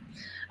one.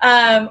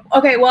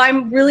 Okay, well,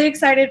 I'm really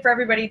excited for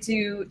everybody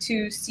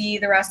to see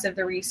the rest of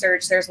the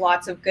research. There's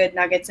lots of good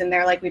nuggets in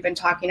there, like we've been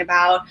talking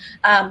about.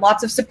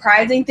 Lots of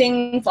surprising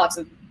things, lots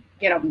of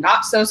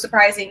not so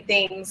surprising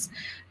things,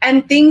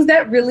 and things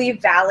that really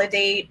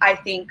validate, I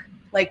think,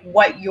 like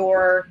what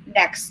your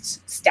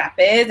next step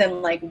is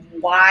and like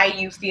why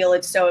you feel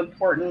it's so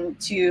important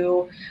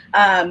to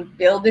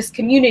build this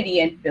community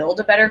and build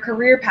a better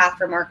career path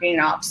for marketing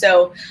ops.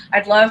 So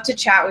I'd love to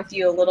chat with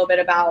you a little bit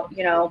about,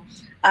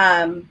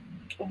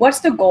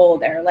 what's the goal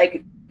there?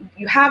 Like,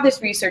 you have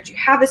this research, you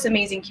have this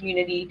amazing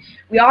community.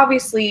 We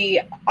obviously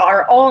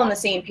are all on the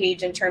same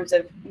page in terms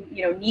of,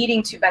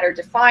 needing to better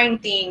define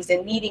things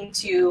and needing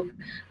to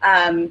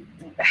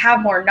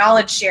have more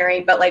knowledge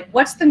sharing. But like,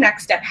 what's the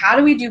next step? How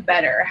do we do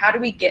better? How do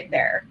we get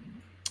there?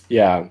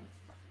 Yeah.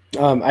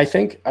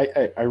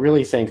 I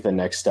really think the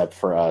next step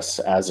for us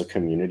as a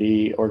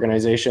community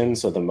organization,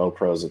 so the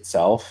MoPros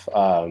itself,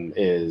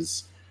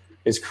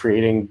 is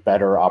creating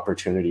better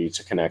opportunity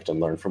to connect and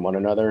learn from one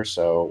another.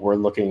 So we're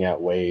looking at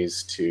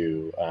ways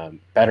to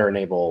better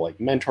enable like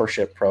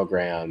mentorship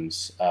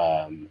programs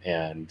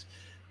and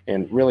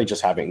really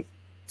just having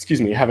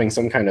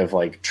some kind of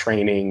like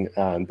training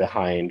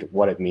behind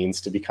what it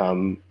means to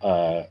become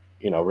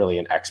really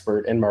an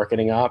expert in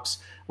marketing ops,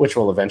 which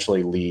will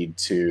eventually lead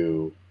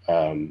to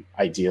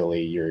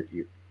ideally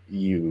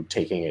you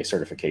taking a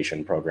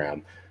certification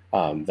program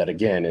that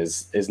again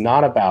is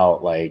not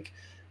about like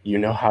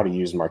how to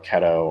use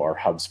Marketo or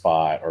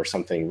HubSpot or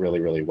something really,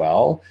 really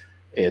well.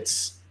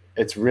 It's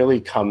really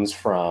comes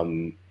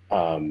from,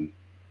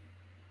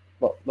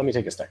 well, let me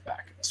take a step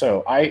back.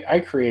 So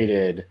I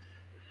created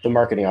the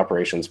marketing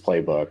operations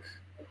playbook,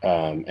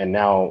 and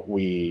now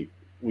we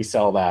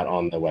sell that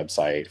on the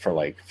website for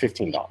like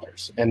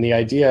 $15. And the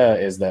idea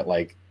is that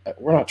like,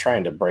 we're not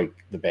trying to break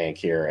the bank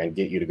here and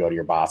get you to go to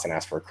your boss and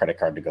ask for a credit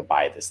card to go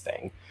buy this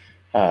thing.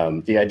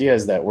 The idea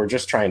is that we're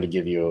just trying to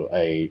give you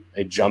a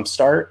jump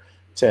start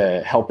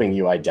to helping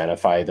you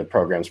identify the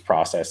program's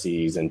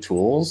processes and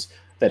tools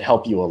that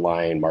help you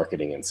align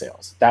marketing and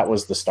sales. That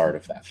was the start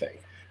of that thing.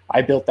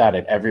 I built that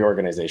at every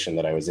organization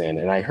that I was in.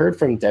 And I heard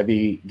from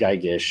Debbie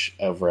Geigish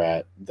over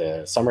at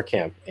the summer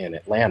camp in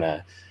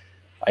Atlanta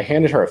I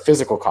handed her a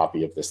physical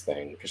copy of this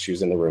thing because she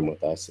was in the room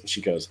with us, and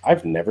she goes,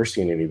 "I've never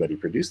seen anybody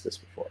produce this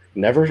before.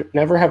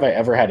 Never have I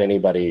ever had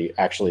anybody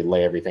actually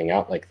lay everything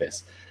out like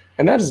this."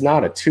 And that is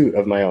not a toot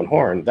of my own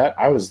horn. That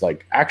I was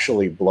like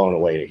actually blown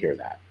away to hear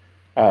that.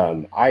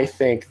 I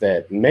think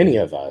that many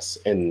of us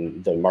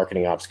in the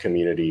marketing ops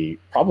community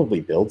probably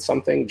build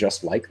something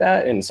just like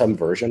that in some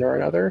version or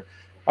another.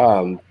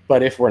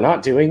 But if we're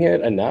not doing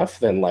it enough,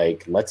 then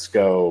like let's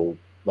give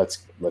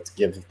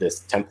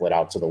this template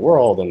out to the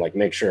world and like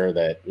make sure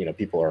that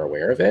people are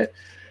aware of it.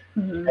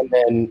 Mm-hmm. And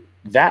then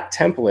that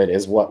template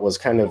is what was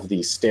kind of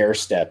the stair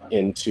step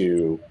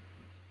into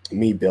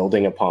me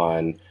building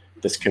upon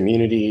this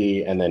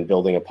community and then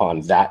building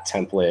upon that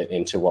template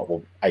into what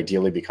will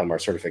ideally become our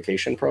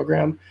certification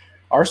program.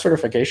 Our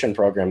certification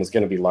program is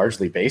going to be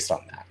largely based on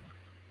that.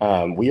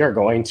 We are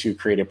going to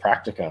create a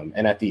practicum,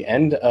 and at the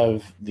end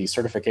of the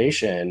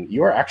certification,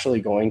 you are actually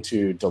going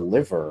to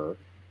deliver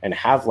and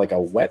have like a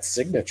wet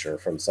signature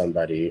from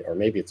somebody, or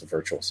maybe it's a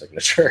virtual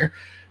signature,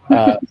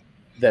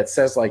 that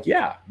says like,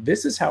 yeah,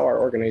 this is how our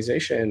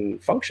organization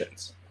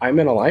functions. I'm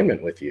in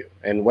alignment with you.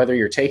 And whether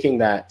you're taking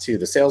that to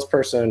the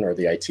salesperson or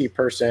the IT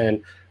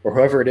person or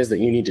whoever it is that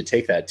you need to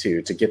take that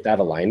to get that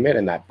alignment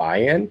and that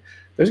buy-in,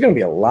 there's going to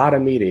be a lot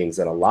of meetings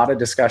and a lot of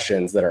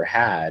discussions that are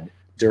had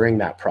during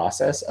that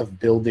process of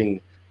building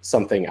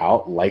something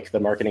out like the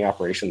marketing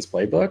operations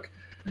playbook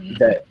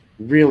that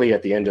really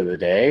at the end of the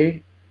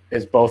day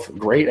is both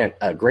great and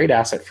a great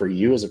asset for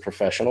you as a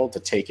professional to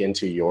take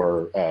into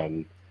your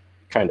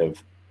kind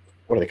of,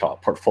 what do they call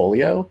it,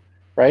 portfolio,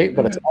 right?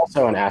 But it's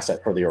also an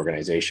asset for the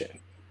organization.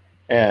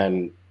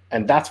 And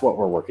that's what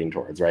we're working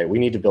towards, right? We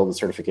need to build a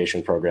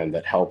certification program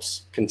that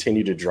helps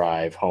continue to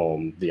drive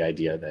home the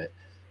idea that,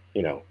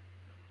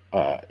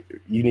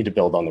 you need to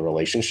build on the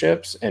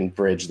relationships and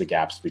bridge the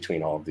gaps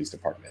between all of these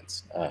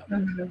departments.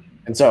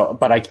 And so,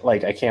 but I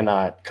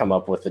cannot come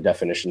up with the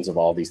definitions of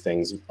all these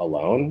things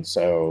alone.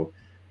 So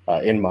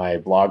in my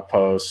blog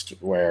post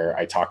where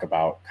I talk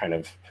about kind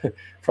of,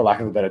 for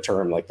lack of a better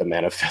term, like the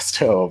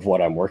manifesto of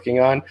what I'm working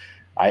on,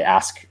 I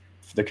ask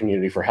the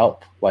community for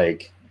help.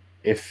 Like,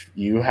 if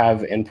you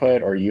have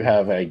input or you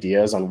have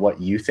ideas on what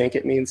you think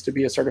it means to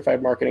be a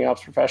certified marketing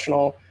ops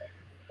professional,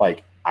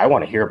 like, I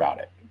want to hear about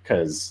it,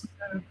 because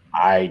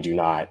I do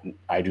not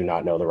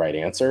know the right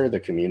answer. The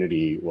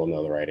community will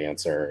know the right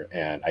answer,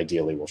 and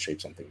ideally we'll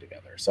shape something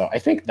together. So I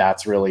think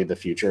that's really the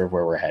future of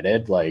where we're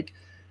headed. Like,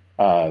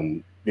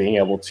 being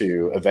able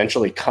to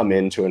eventually come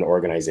into an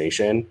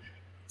organization,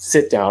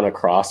 sit down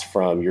across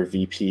from your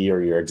VP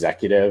or your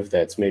executive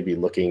that's maybe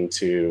looking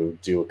to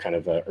do a kind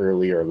of an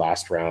early or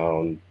last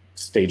round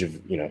stage of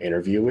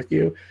interview with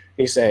you. And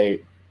you say,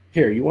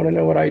 here, you want to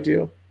know what I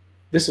do?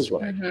 This is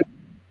what I do.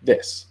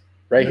 This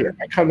right here.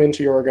 I come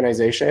into your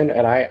organization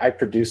and I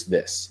produce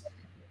this.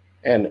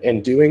 And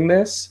in doing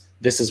this,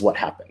 this is what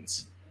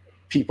happens.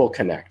 People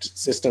connect,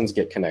 systems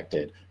get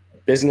connected,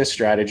 business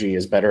strategy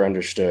is better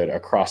understood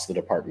across the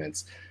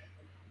departments.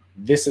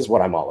 This is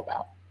what I'm all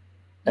about.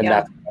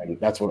 And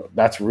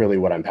that's really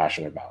what I'm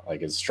passionate about.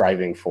 Like, is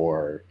striving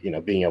for,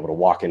 being able to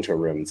walk into a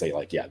room and say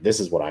like, yeah, this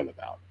is what I'm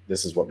about.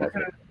 This is what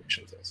marketing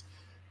operations is.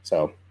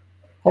 So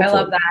hopefully.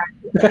 I love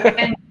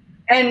that.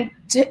 and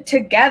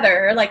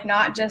together, like,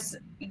 not just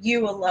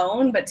you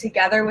alone, but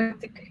together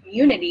with the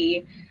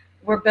community,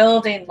 we're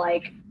building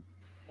like,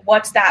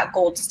 what's that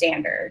gold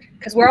standard?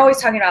 Because we're always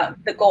talking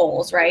about the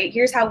goals, right?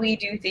 Here's how we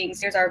do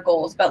things. Here's our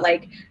goals. But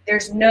like,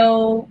 there's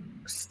no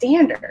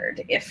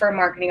standard for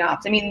marketing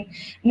ops. I mean,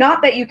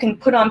 not that you can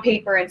put on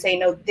paper and say,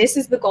 no, this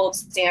is the gold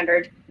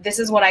standard. This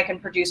is what I can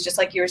produce, just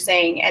like you were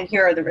saying, and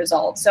here are the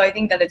results. So I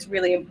think that it's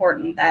really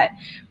important that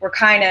we're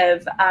kind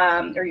of,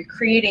 or you're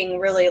creating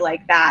really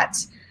like that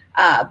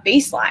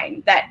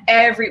baseline that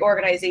every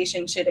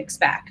organization should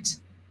expect.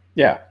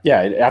 Yeah,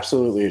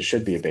 it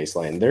should be a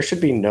baseline. There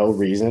should be no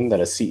reason that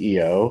a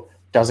CEO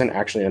doesn't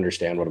actually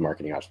understand what a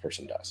marketing ops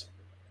person does.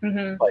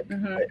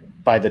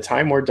 By the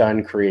time we're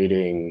done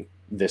creating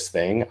this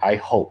thing, I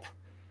hope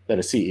that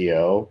a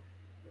CEO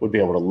would be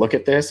able to look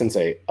at this and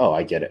say, oh,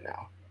 I get it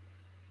now.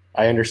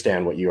 I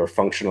understand what you are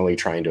functionally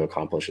trying to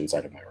accomplish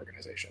inside of my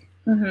organization.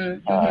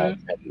 And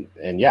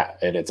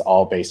it's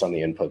all based on the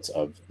inputs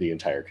of the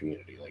entire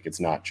community. Like, it's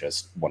not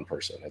just one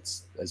person,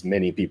 it's as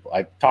many people.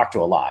 I've talked to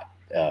a lot.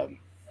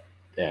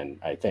 And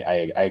I think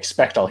I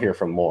expect I'll hear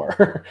from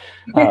more.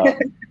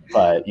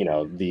 But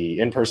the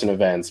in-person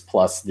events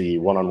plus the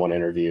one-on-one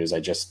interviews, I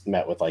just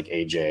met with like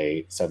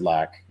AJ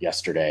Sedlak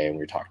yesterday and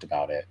we talked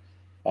about it.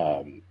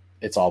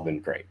 It's all been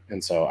great.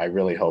 And so I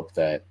really hope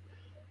that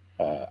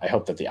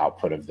the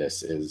output of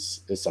this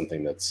is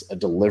something that's a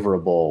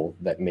deliverable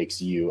that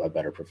makes you a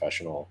better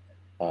professional,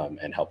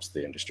 and helps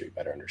the industry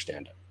better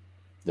understand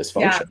this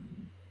function.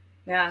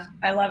 Yeah,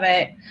 I love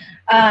it.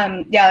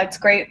 It's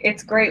great.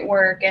 It's great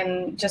work.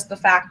 And just the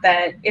fact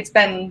that it's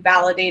been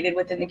validated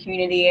within the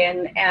community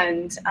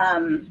and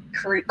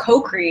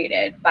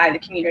co-created by the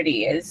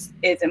community is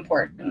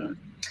important.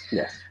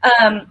 Yes.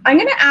 I'm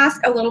going to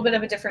ask a little bit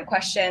of a different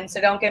question,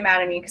 so don't get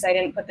mad at me because I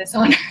didn't put this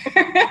on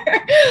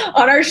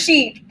on our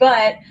sheet.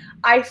 But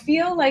I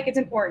feel like it's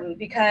important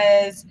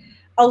because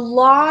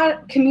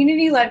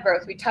community-led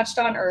growth we touched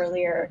on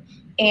earlier,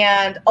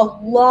 and a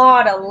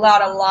lot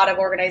of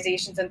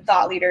organizations and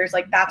thought leaders,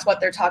 like that's what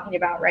they're talking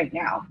about right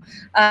now.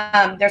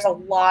 There's a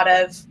lot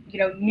of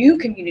new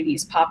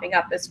communities popping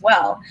up as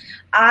well.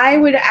 I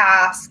would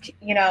ask,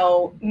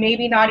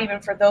 maybe not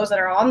even for those that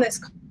are on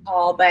this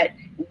call, but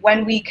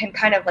when we can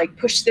kind of like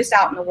push this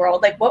out in the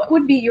world, like what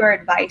would be your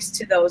advice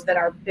to those that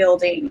are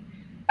building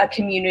a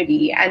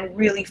community and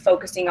really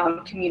focusing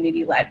on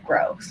community-led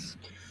growth?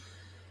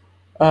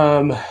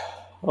 Oh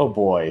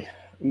boy.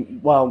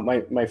 Well,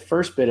 my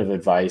first bit of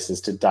advice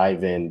is to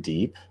dive in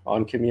deep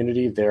on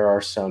community. There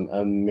are some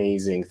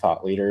amazing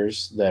thought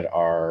leaders that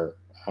are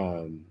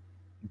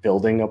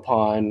building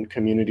upon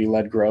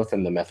community-led growth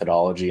and the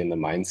methodology and the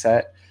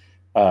mindset.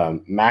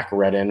 Mac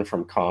Redden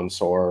from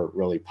ComSor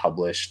really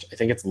published, I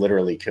think it's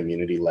literally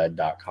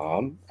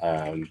communityled.com.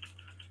 Let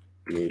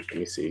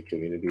me see,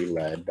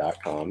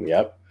 communityled.com.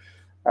 Yep.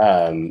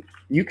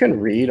 You can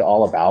read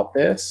all about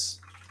this.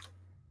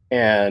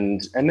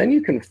 And then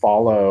you can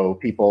follow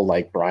people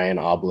like Brian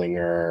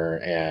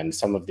Oblinger and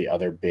some of the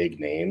other big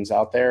names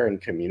out there in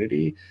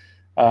community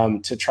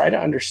to try to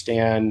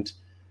understand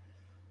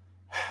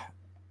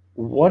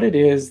what it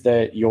is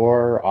that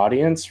your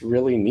audience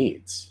really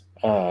needs.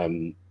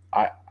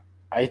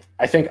 I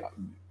think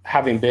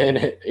having been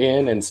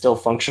in and still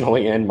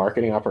functionally in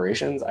marketing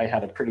operations, I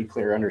had a pretty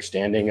clear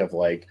understanding of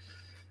like,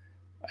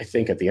 I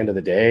think at the end of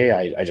the day,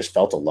 I just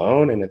felt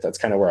alone. And that's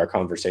kind of where our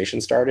conversation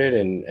started.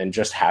 And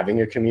just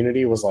having a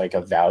community was like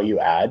a value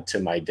add to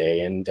my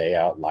day in, day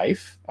out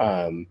life.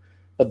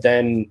 But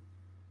then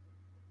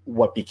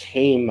what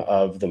became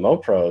of the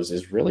MoPros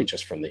is really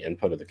just from the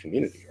input of the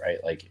community, right?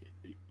 Like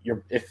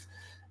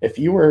if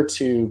you were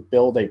to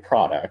build a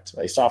product,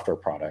 a software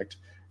product,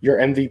 your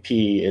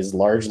MVP is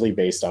largely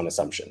based on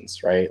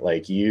assumptions, right?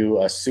 Like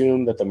you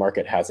assume that the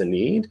market has a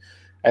need,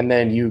 and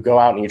then you go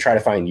out and you try to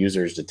find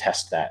users to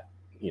test that,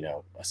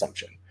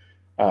 assumption.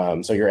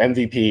 So your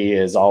MVP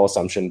is all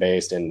assumption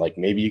based, and like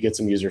maybe you get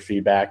some user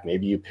feedback,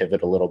 maybe you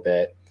pivot a little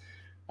bit.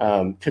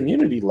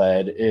 Community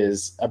led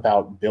is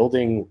about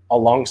building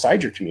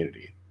alongside your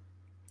community.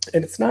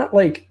 And it's not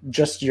like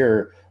just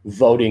your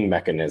voting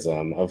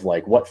mechanism of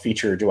like, what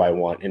feature do I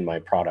want in my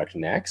product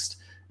next?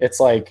 It's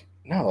like,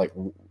 no, like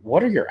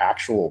what are your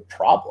actual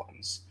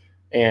problems?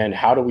 And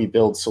how do we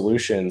build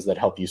solutions that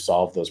help you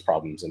solve those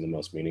problems in the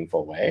most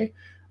meaningful way?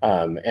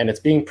 And it's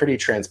being pretty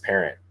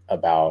transparent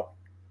about,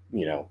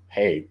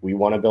 hey, we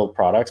want to build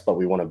products, but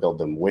we want to build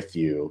them with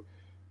you,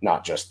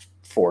 not just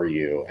for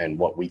you and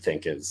what we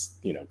think is,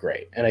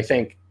 great. And I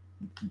think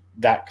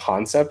that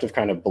concept of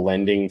kind of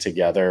blending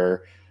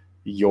together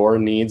your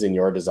needs and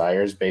your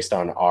desires based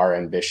on our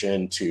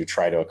ambition to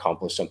try to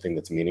accomplish something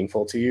that's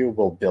meaningful to you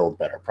will build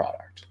better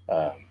product.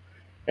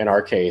 In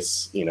our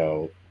case,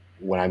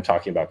 when I'm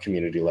talking about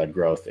community-led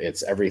growth,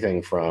 it's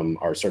everything from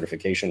our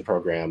certification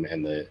program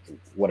and the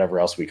whatever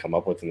else we come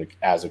up with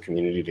as a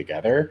community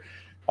together,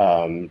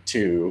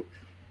 to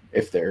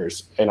if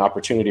there's an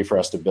opportunity for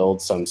us to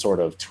build some sort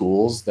of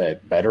tools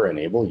that better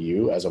enable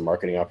you as a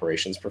marketing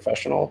operations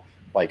professional,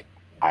 like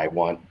I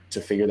want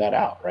to figure that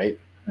out, right?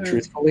 Mm-hmm.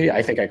 Truthfully,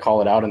 I think I call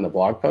it out in the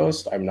blog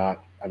post. I'm not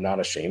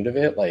ashamed of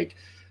it. Like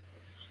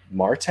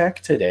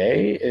MarTech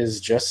today is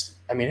just,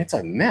 it's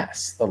a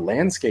mess. The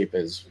landscape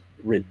is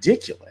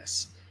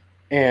ridiculous.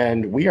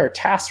 And we are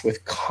tasked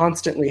with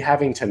constantly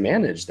having to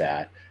manage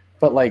that.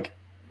 But like,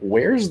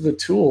 where's the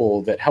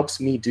tool that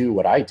helps me do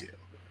what I do?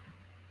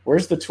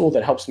 Where's the tool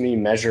that helps me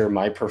measure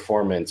my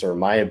performance or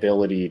my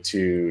ability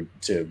to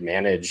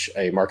manage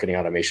a marketing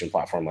automation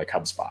platform like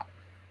HubSpot,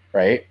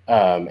 right?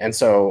 And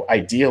so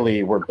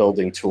ideally, we're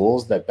building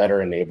tools that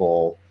better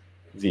enable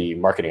the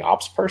marketing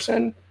ops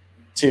person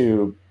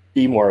to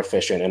be more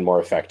efficient and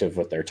more effective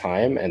with their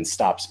time and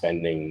stop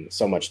spending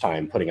so much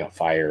time putting out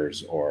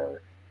fires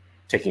or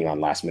taking on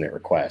last minute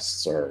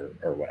requests or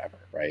whatever,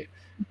 right?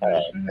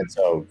 And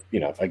so,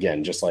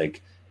 again, just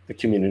like the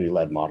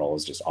community-led model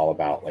is just all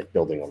about like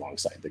building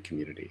alongside the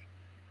community.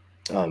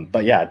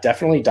 But yeah,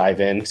 definitely dive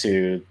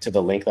into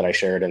the link that I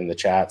shared in the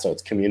chat. So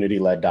it's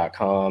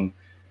communityled.com.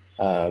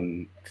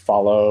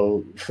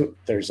 Follow,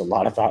 there's a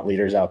lot of thought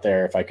leaders out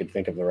there. If I could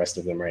think of the rest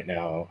of them right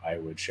now, I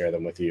would share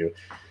them with you.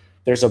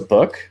 There's a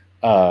book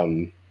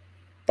by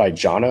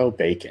Jono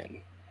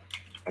Bacon.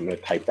 I'm going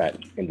to type that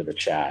into the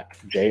chat.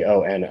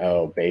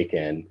 Jono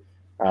Bacon.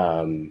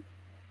 I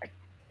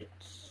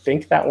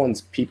think that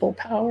one's people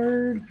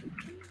powered.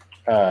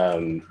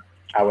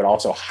 I would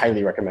also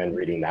highly recommend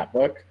reading that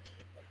book.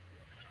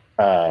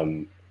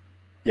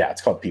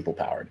 It's called People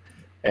Powered.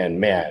 And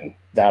man,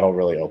 that'll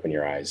really open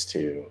your eyes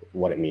to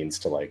what it means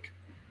to like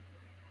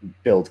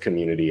build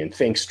community and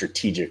think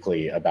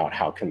strategically about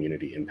how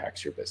community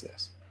impacts your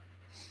business.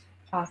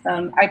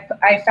 Awesome.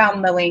 I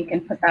found the link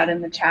and put that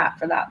in the chat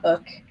for that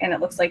book, and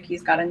it looks like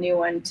he's got a new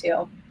one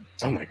too.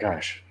 Oh my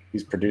gosh,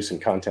 he's producing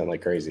content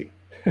like crazy.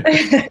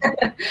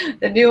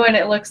 The new one,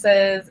 it looks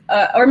as,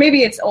 or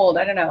maybe it's old,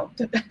 I don't know.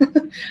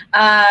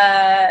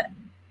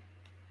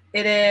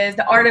 It is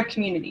The Art of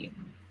Community.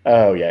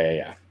 Oh,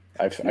 yeah.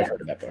 I've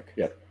heard of that book.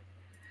 Yep.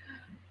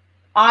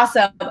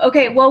 Awesome.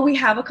 Okay, well, we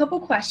have a couple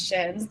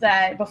questions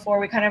that before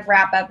we kind of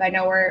wrap up. I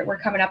know we're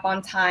coming up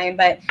on time,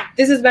 but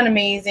this has been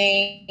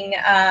amazing.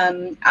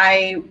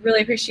 I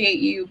really appreciate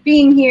you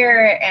being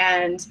here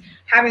and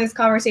having this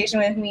conversation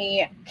with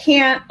me.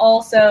 Can't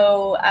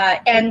also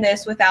end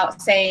this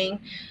without saying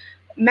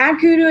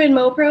Mad Kudu and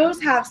MoPros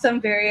have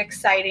some very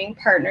exciting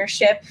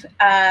partnership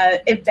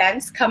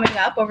events coming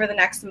up over the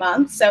next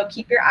month. So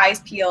keep your eyes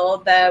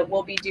peeled.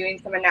 We'll be doing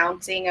some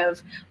announcing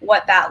of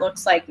what that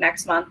looks like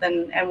next month.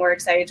 And we're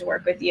excited to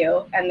work with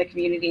you and the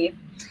community.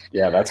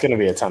 Yeah, that's going to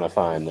be a ton of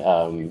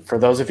fun. For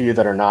those of you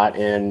that are not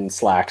in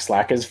Slack,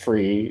 Slack is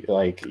free.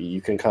 Like,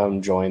 you can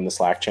come join the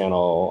Slack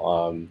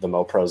channel,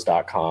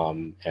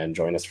 themopros.com, and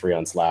join us free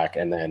on Slack.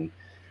 And then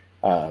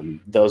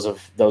those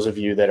of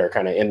you that are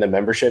kind of in the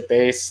membership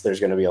base,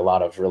 there's going to be a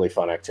lot of really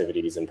fun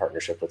activities in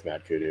partnership with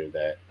Mad Kudu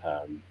that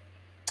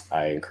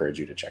I encourage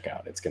you to check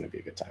out. It's going to be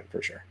a good time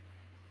for sure.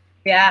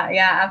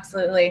 Yeah,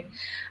 absolutely.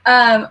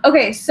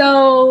 Okay,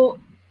 so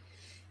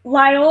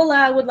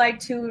Lyola would like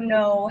to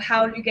know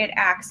how to get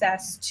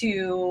access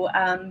to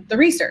the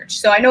research.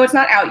 So I know it's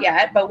not out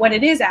yet, but when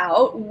it is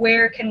out,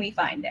 where can we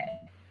find it?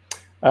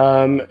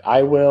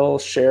 I will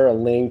share a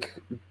link.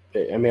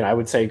 I mean, I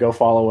would say go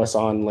follow us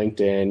on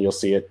LinkedIn. You'll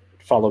see it.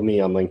 Follow me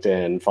on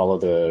LinkedIn. Follow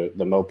the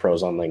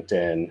MoPros on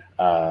LinkedIn,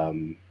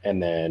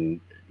 and then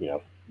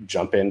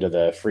jump into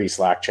the free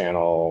Slack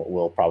channel.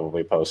 We'll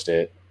probably post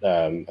it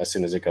as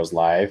soon as it goes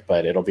live,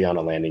 but it'll be on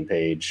a landing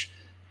page,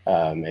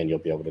 and you'll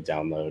be able to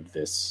download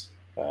this.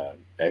 I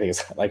think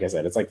it's, like I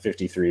said, it's like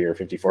 53 or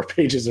 54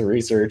 pages of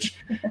research,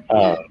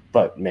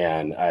 but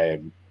man,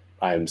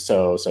 I'm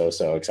so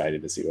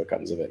excited to see what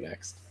comes of it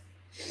next.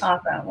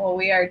 Awesome. Well,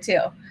 we are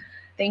too.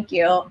 Thank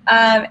you.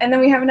 And then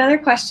we have another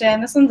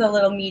question. This one's a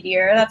little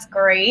meatier. That's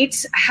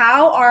great.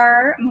 How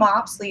are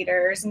MOPS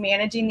leaders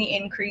managing the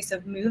increase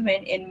of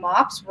movement in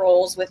MOPS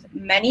roles with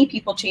many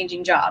people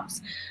changing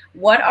jobs?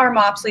 What are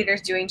MOPS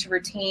leaders doing to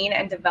retain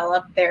and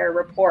develop their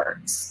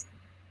reports?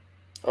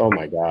 Oh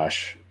my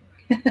gosh.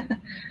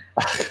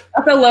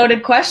 That's a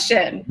loaded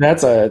question.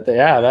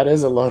 That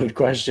is a loaded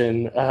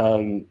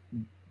question.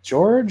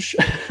 George,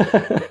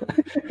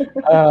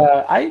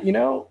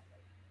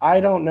 I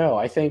don't know.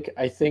 I think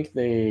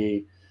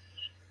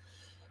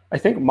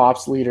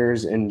MOPS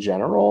leaders in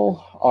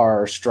general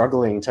are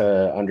struggling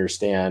to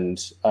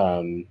understand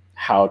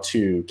how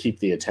to keep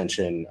the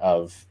attention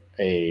of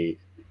a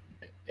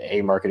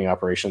marketing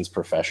operations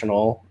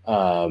professional.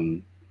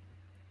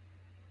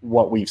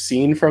 What we've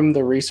seen from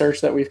the research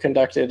that we've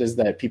conducted is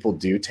that people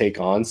do take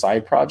on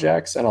side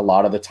projects, and a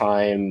lot of the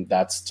time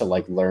that's to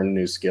learn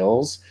new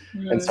skills.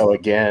 Mm-hmm. And so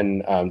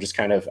again, just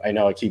kind of, I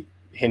know I keep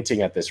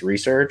hinting at this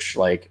research,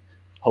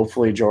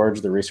 hopefully, George,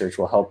 the research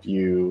will help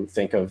you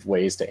think of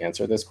ways to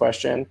answer this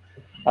question.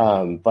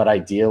 But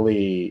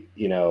ideally,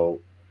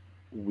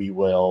 we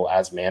will,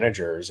 as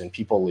managers and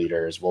people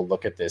leaders, will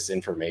look at this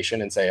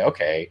information and say,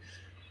 okay,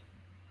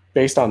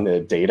 based on the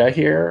data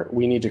here,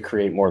 we need to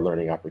create more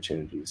learning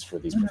opportunities for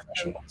these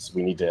professionals.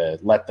 We need to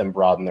let them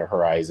broaden their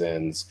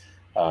horizons,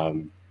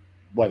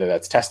 whether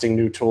that's testing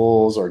new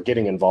tools or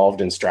getting involved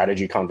in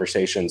strategy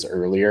conversations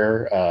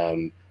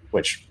earlier,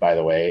 which, by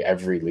the way,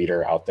 every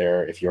leader out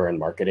there, if you're in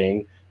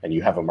marketing and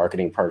you have a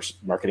marketing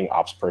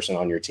ops person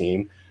on your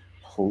team,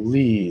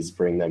 please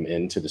bring them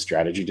into the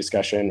strategy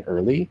discussion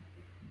early.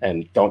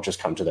 And don't just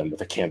come to them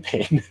with a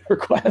campaign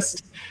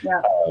request,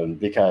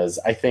 because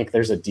I think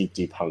there's a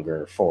deep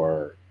hunger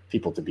for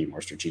people to be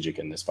more strategic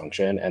in this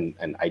function,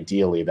 and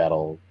ideally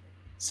that'll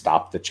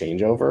stop the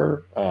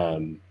changeover.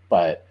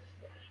 But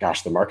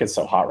gosh, the market's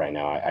so hot right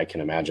now. I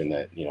can imagine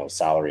that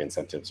salary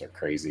incentives are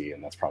crazy,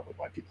 and that's probably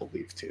why people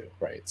leave too,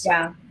 right?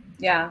 So.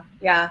 Yeah.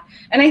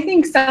 And I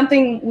think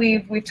something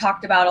we've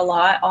talked about a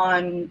lot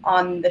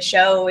on the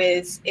show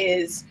is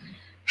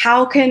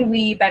how can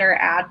we better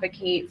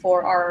advocate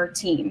for our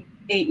team,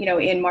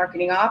 in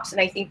marketing ops?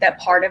 And I think that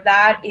part of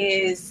that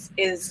is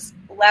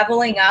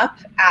leveling up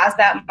as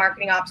that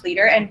marketing ops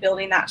leader and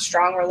building that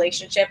strong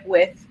relationship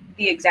with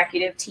the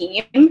executive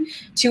team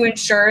to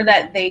ensure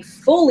that they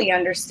fully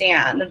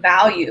understand the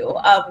value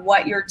of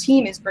what your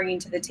team is bringing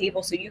to the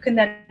table, so you can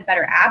then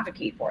better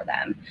advocate for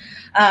them.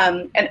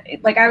 And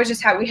we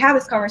have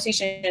this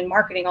conversation in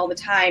marketing all the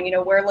time.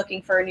 We're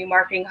looking for a new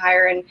marketing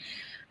hire, and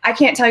I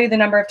can't tell you the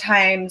number of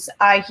times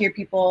I hear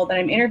people that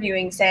I'm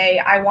interviewing say,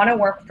 I want to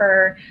work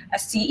for a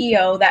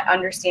CEO that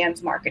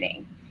understands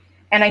marketing.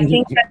 And I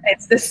think that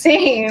it's the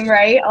same,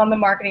 right, on the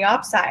marketing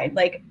ops side.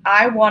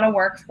 I want to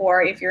work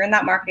for, if you're in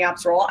that marketing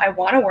ops role, I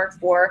want to work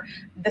for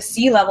the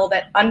C-level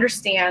that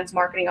understands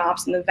marketing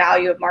ops and the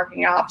value of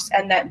marketing ops,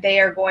 and that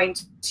they are going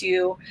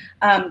to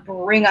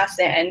bring us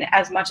in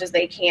as much as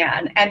they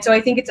can. And so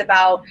I think it's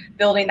about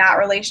building that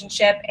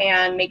relationship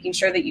and making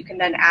sure that you can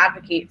then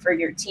advocate for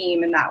your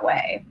team in that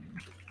way.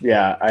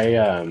 Yeah,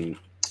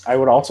 I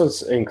would also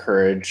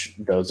encourage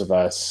those of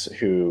us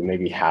who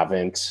maybe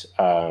haven't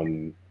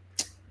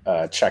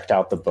checked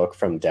out the book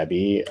from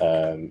Debbie,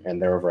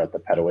 and they're over at the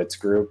Pedowitz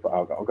group.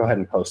 I'll go ahead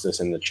and post this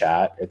in the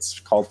chat. It's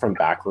called From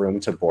Backroom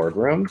to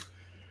Boardroom.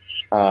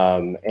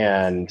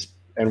 And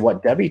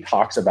what Debbie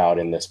talks about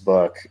in this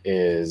book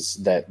is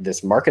that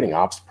this marketing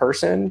ops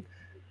person,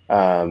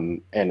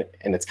 and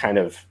its kind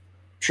of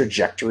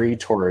trajectory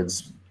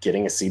towards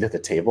getting a seat at the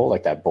table,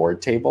 like that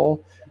board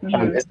table,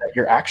 is that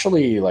you're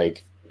actually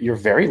like, you're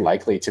very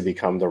likely to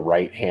become the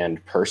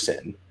right-hand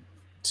person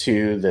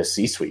to the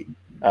C-suite.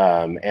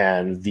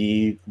 And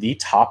the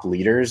top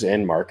leaders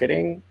in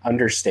marketing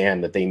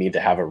understand that they need to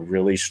have a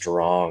really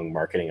strong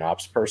marketing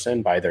ops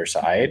person by their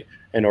side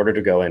in order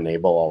to go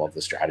enable all of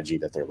the strategy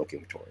that they're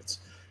looking towards.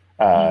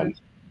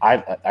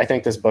 I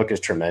think this book is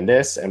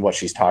tremendous, and what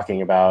she's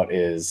talking about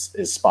is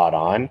spot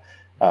on.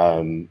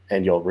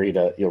 And you'll read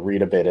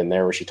a bit in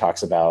there where she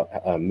talks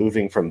about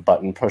moving from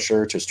button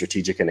pusher to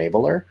strategic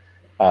enabler.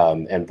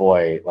 And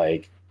boy,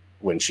 like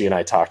when she and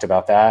I talked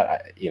about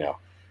that,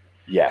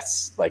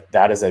 yes, like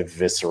that is a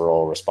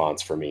visceral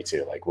response for me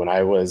too. Like when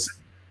I was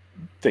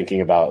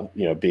thinking about,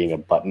 being a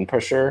button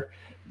pusher,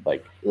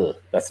 like,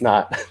 that's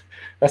not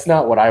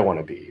what I want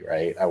to be,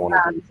 right? I want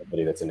to be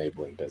somebody that's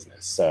enabling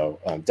business. So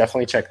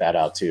definitely check that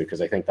out too,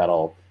 because I think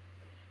that'll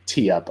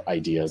tee up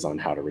ideas on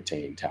how to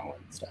retain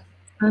talent and stuff.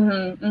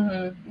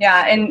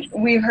 Yeah, and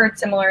we've heard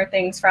similar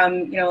things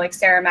from, like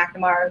Sarah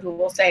McNamara, who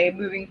will say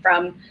moving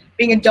from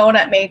being a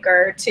donut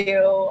maker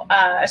to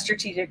a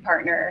strategic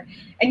partner.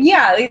 And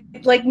yeah,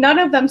 like none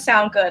of them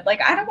sound good.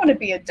 Like, I don't want to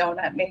be a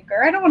donut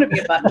maker. I don't want to be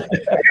a button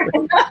maker.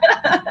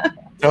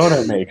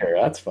 Donut maker.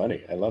 That's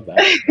funny. I love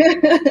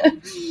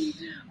that.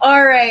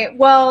 All right.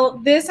 Well,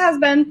 this has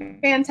been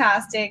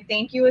fantastic.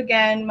 Thank you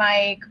again,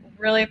 Mike.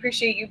 Really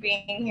appreciate you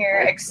being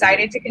here.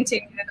 Excited to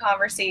continue the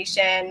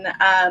conversation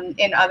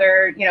in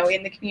other,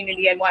 in the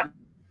community and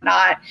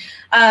whatnot.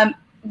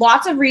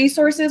 Lots of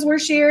resources were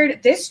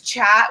shared. This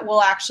chat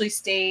will actually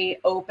stay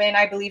open,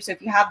 I believe. So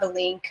if you have the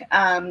link,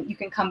 you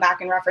can come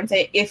back and reference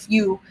it. If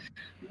you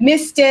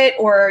missed it,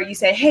 or you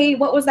say, hey,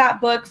 what was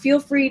that book?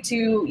 Feel free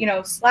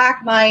to,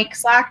 Slack Mike,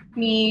 Slack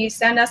me,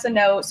 send us a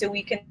note so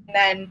we can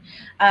then,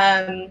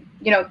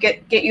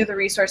 get you the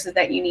resources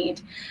that you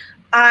need.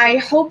 I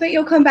hope that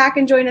you'll come back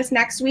and join us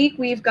next week.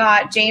 We've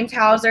got James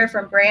Hauser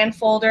from Brand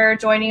Folder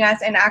joining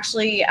us, and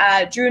actually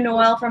Drew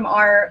Noel from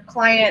our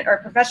client or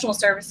professional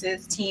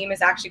services team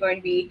is actually going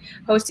to be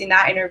hosting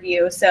that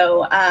interview.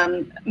 So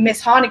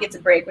Miss Hana gets a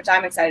break, which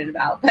I'm excited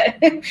about, but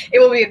it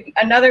will be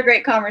another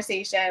great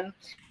conversation.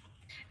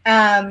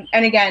 And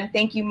again,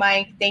 thank you,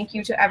 Mike. Thank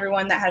you to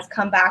everyone that has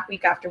come back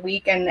week after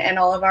week, and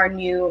all of our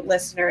new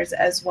listeners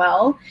as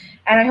well.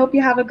 And I hope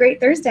you have a great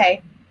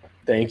Thursday.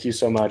 Thank you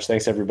so much.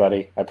 Thanks,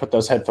 everybody. I put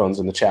those headphones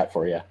in the chat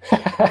for you.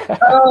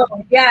 Oh,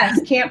 yes.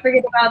 Can't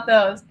forget about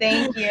those.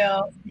 Thank you.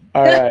 All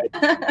right.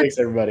 Thanks,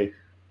 everybody.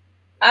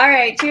 All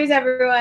right. Cheers, everyone.